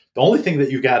the only thing that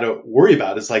you got to worry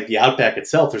about is like the outback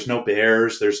itself. There's no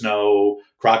bears, there's no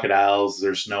crocodiles,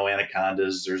 there's no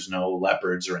anacondas, there's no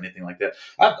leopards or anything like that.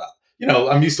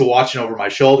 I'm used to watching over my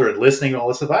shoulder and listening and all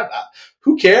this stuff.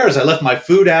 Who cares? I left my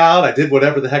food out. I did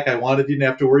whatever the heck I wanted. You didn't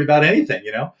have to worry about anything,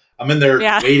 I'm in there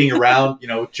waiting around,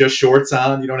 just shorts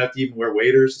on. You don't have to even wear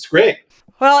waders. It's great.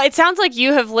 Well, it sounds like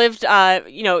you have lived, or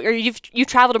you've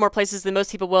traveled to more places than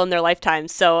most people will in their lifetime.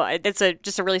 So it's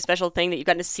just a really special thing that you've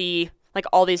gotten to see like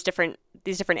all these different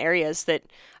areas that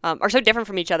are so different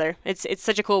from each other. It's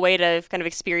such a cool way to kind of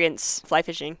experience fly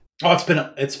fishing. Oh,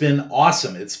 it's been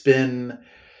awesome. It's been,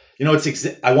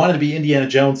 I wanted to be Indiana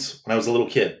Jones when I was a little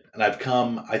kid, and I've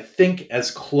come, I think,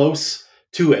 as close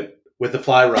to it with the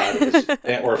fly rod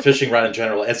or a fishing rod in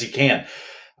general as you can.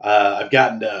 I've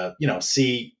gotten to,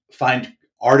 find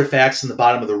artifacts in the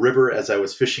bottom of the river as I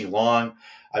was fishing along.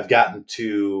 I've gotten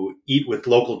to eat with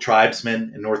local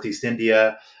tribesmen in Northeast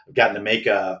India. I've gotten to make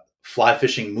a fly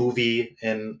fishing movie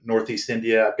in Northeast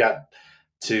India. I've gotten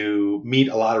to meet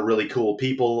a lot of really cool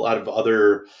people out of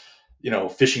other,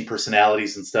 fishing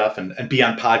personalities and stuff and be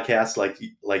on podcasts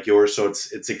like yours. So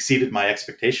it's exceeded my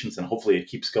expectations, and hopefully it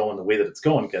keeps going the way that it's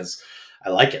going because I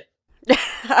like it.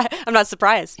 I'm not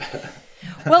surprised.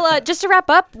 Well, just to wrap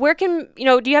up, where can,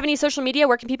 do you have any social media?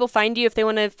 Where can people find you if they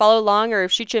want to follow along or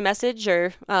shoot you a message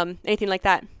or anything like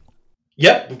that?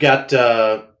 Yep, we've got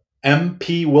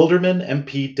MP Wilderman,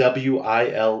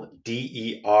 MPWILDERMAN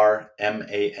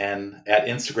at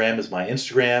Instagram is my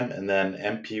Instagram, and then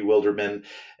mpwilderman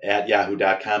at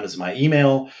yahoo.com is my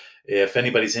email. If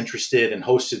anybody's interested in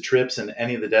hosted trips in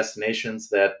any of the destinations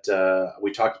that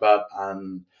we talked about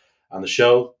on the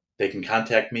show, they can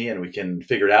contact me and we can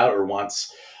figure it out, or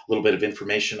wants a little bit of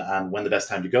information on when the best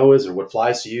time to go is or what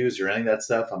flies to use or any of that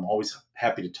stuff. I'm always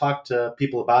happy to talk to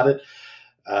people about it.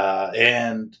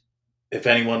 And if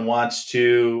anyone wants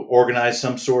to organize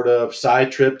some sort of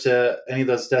side trip to any of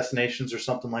those destinations or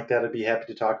something like that, I'd be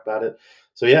happy to talk about it.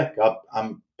 So yeah,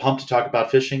 I'm pumped to talk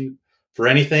about fishing for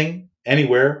anything,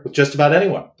 anywhere, with just about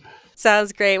anyone.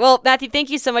 Sounds great. Well, Matthew, thank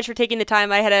you so much for taking the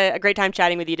time. I had a great time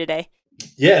chatting with you today.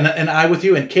 Yeah, and I with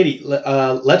you. And Katie,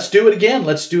 let's do it again.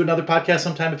 Let's do another podcast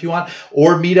sometime if you want,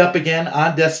 or meet up again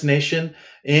on destination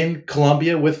in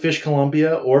Colombia with Fish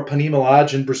Colombia or Panema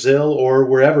Lodge in Brazil or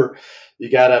wherever. You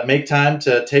got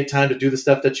to take time to do the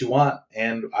stuff that you want.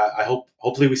 And I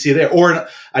hopefully we see you there. Or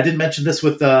I did mention this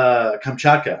with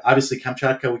Kamchatka. Obviously,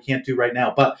 Kamchatka we can't do right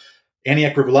now, but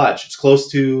Antioch River Lodge, it's close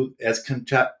to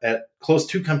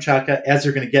Kamchatka as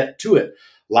they're going to get to it.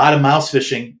 A lot of mouse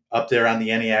fishing up there on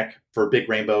the Antioch for big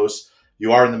rainbows.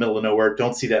 You are in the middle of nowhere.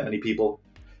 Don't see that many people.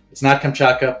 It's not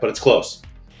Kamchatka, but it's close.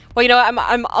 Well,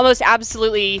 I'm almost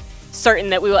absolutely certain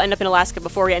that we will end up in Alaska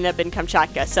before we end up in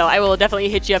Kamchatka. So I will definitely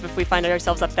hit you up if we find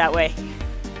ourselves up that way.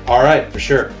 All right, for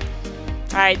sure.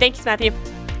 All right. Thanks, Matthew.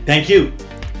 Thank you.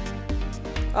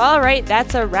 All right.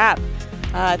 That's a wrap.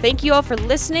 Thank you all for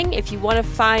listening. If you want to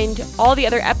find all the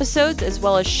other episodes as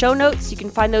well as show notes, you can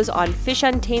find those on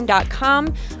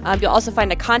fishuntamed.com. You'll also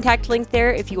find a contact link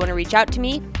there if you want to reach out to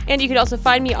me. And you can also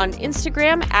find me on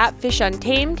Instagram at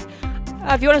fishuntamed.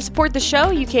 If you want to support the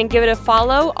show, you can give it a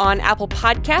follow on Apple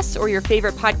Podcasts or your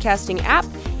favorite podcasting app.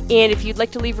 And if you'd like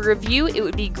to leave a review, it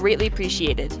would be greatly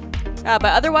appreciated. But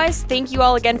otherwise, thank you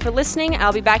all again for listening.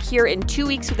 I'll be back here in 2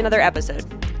 weeks with another episode.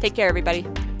 Take care, everybody.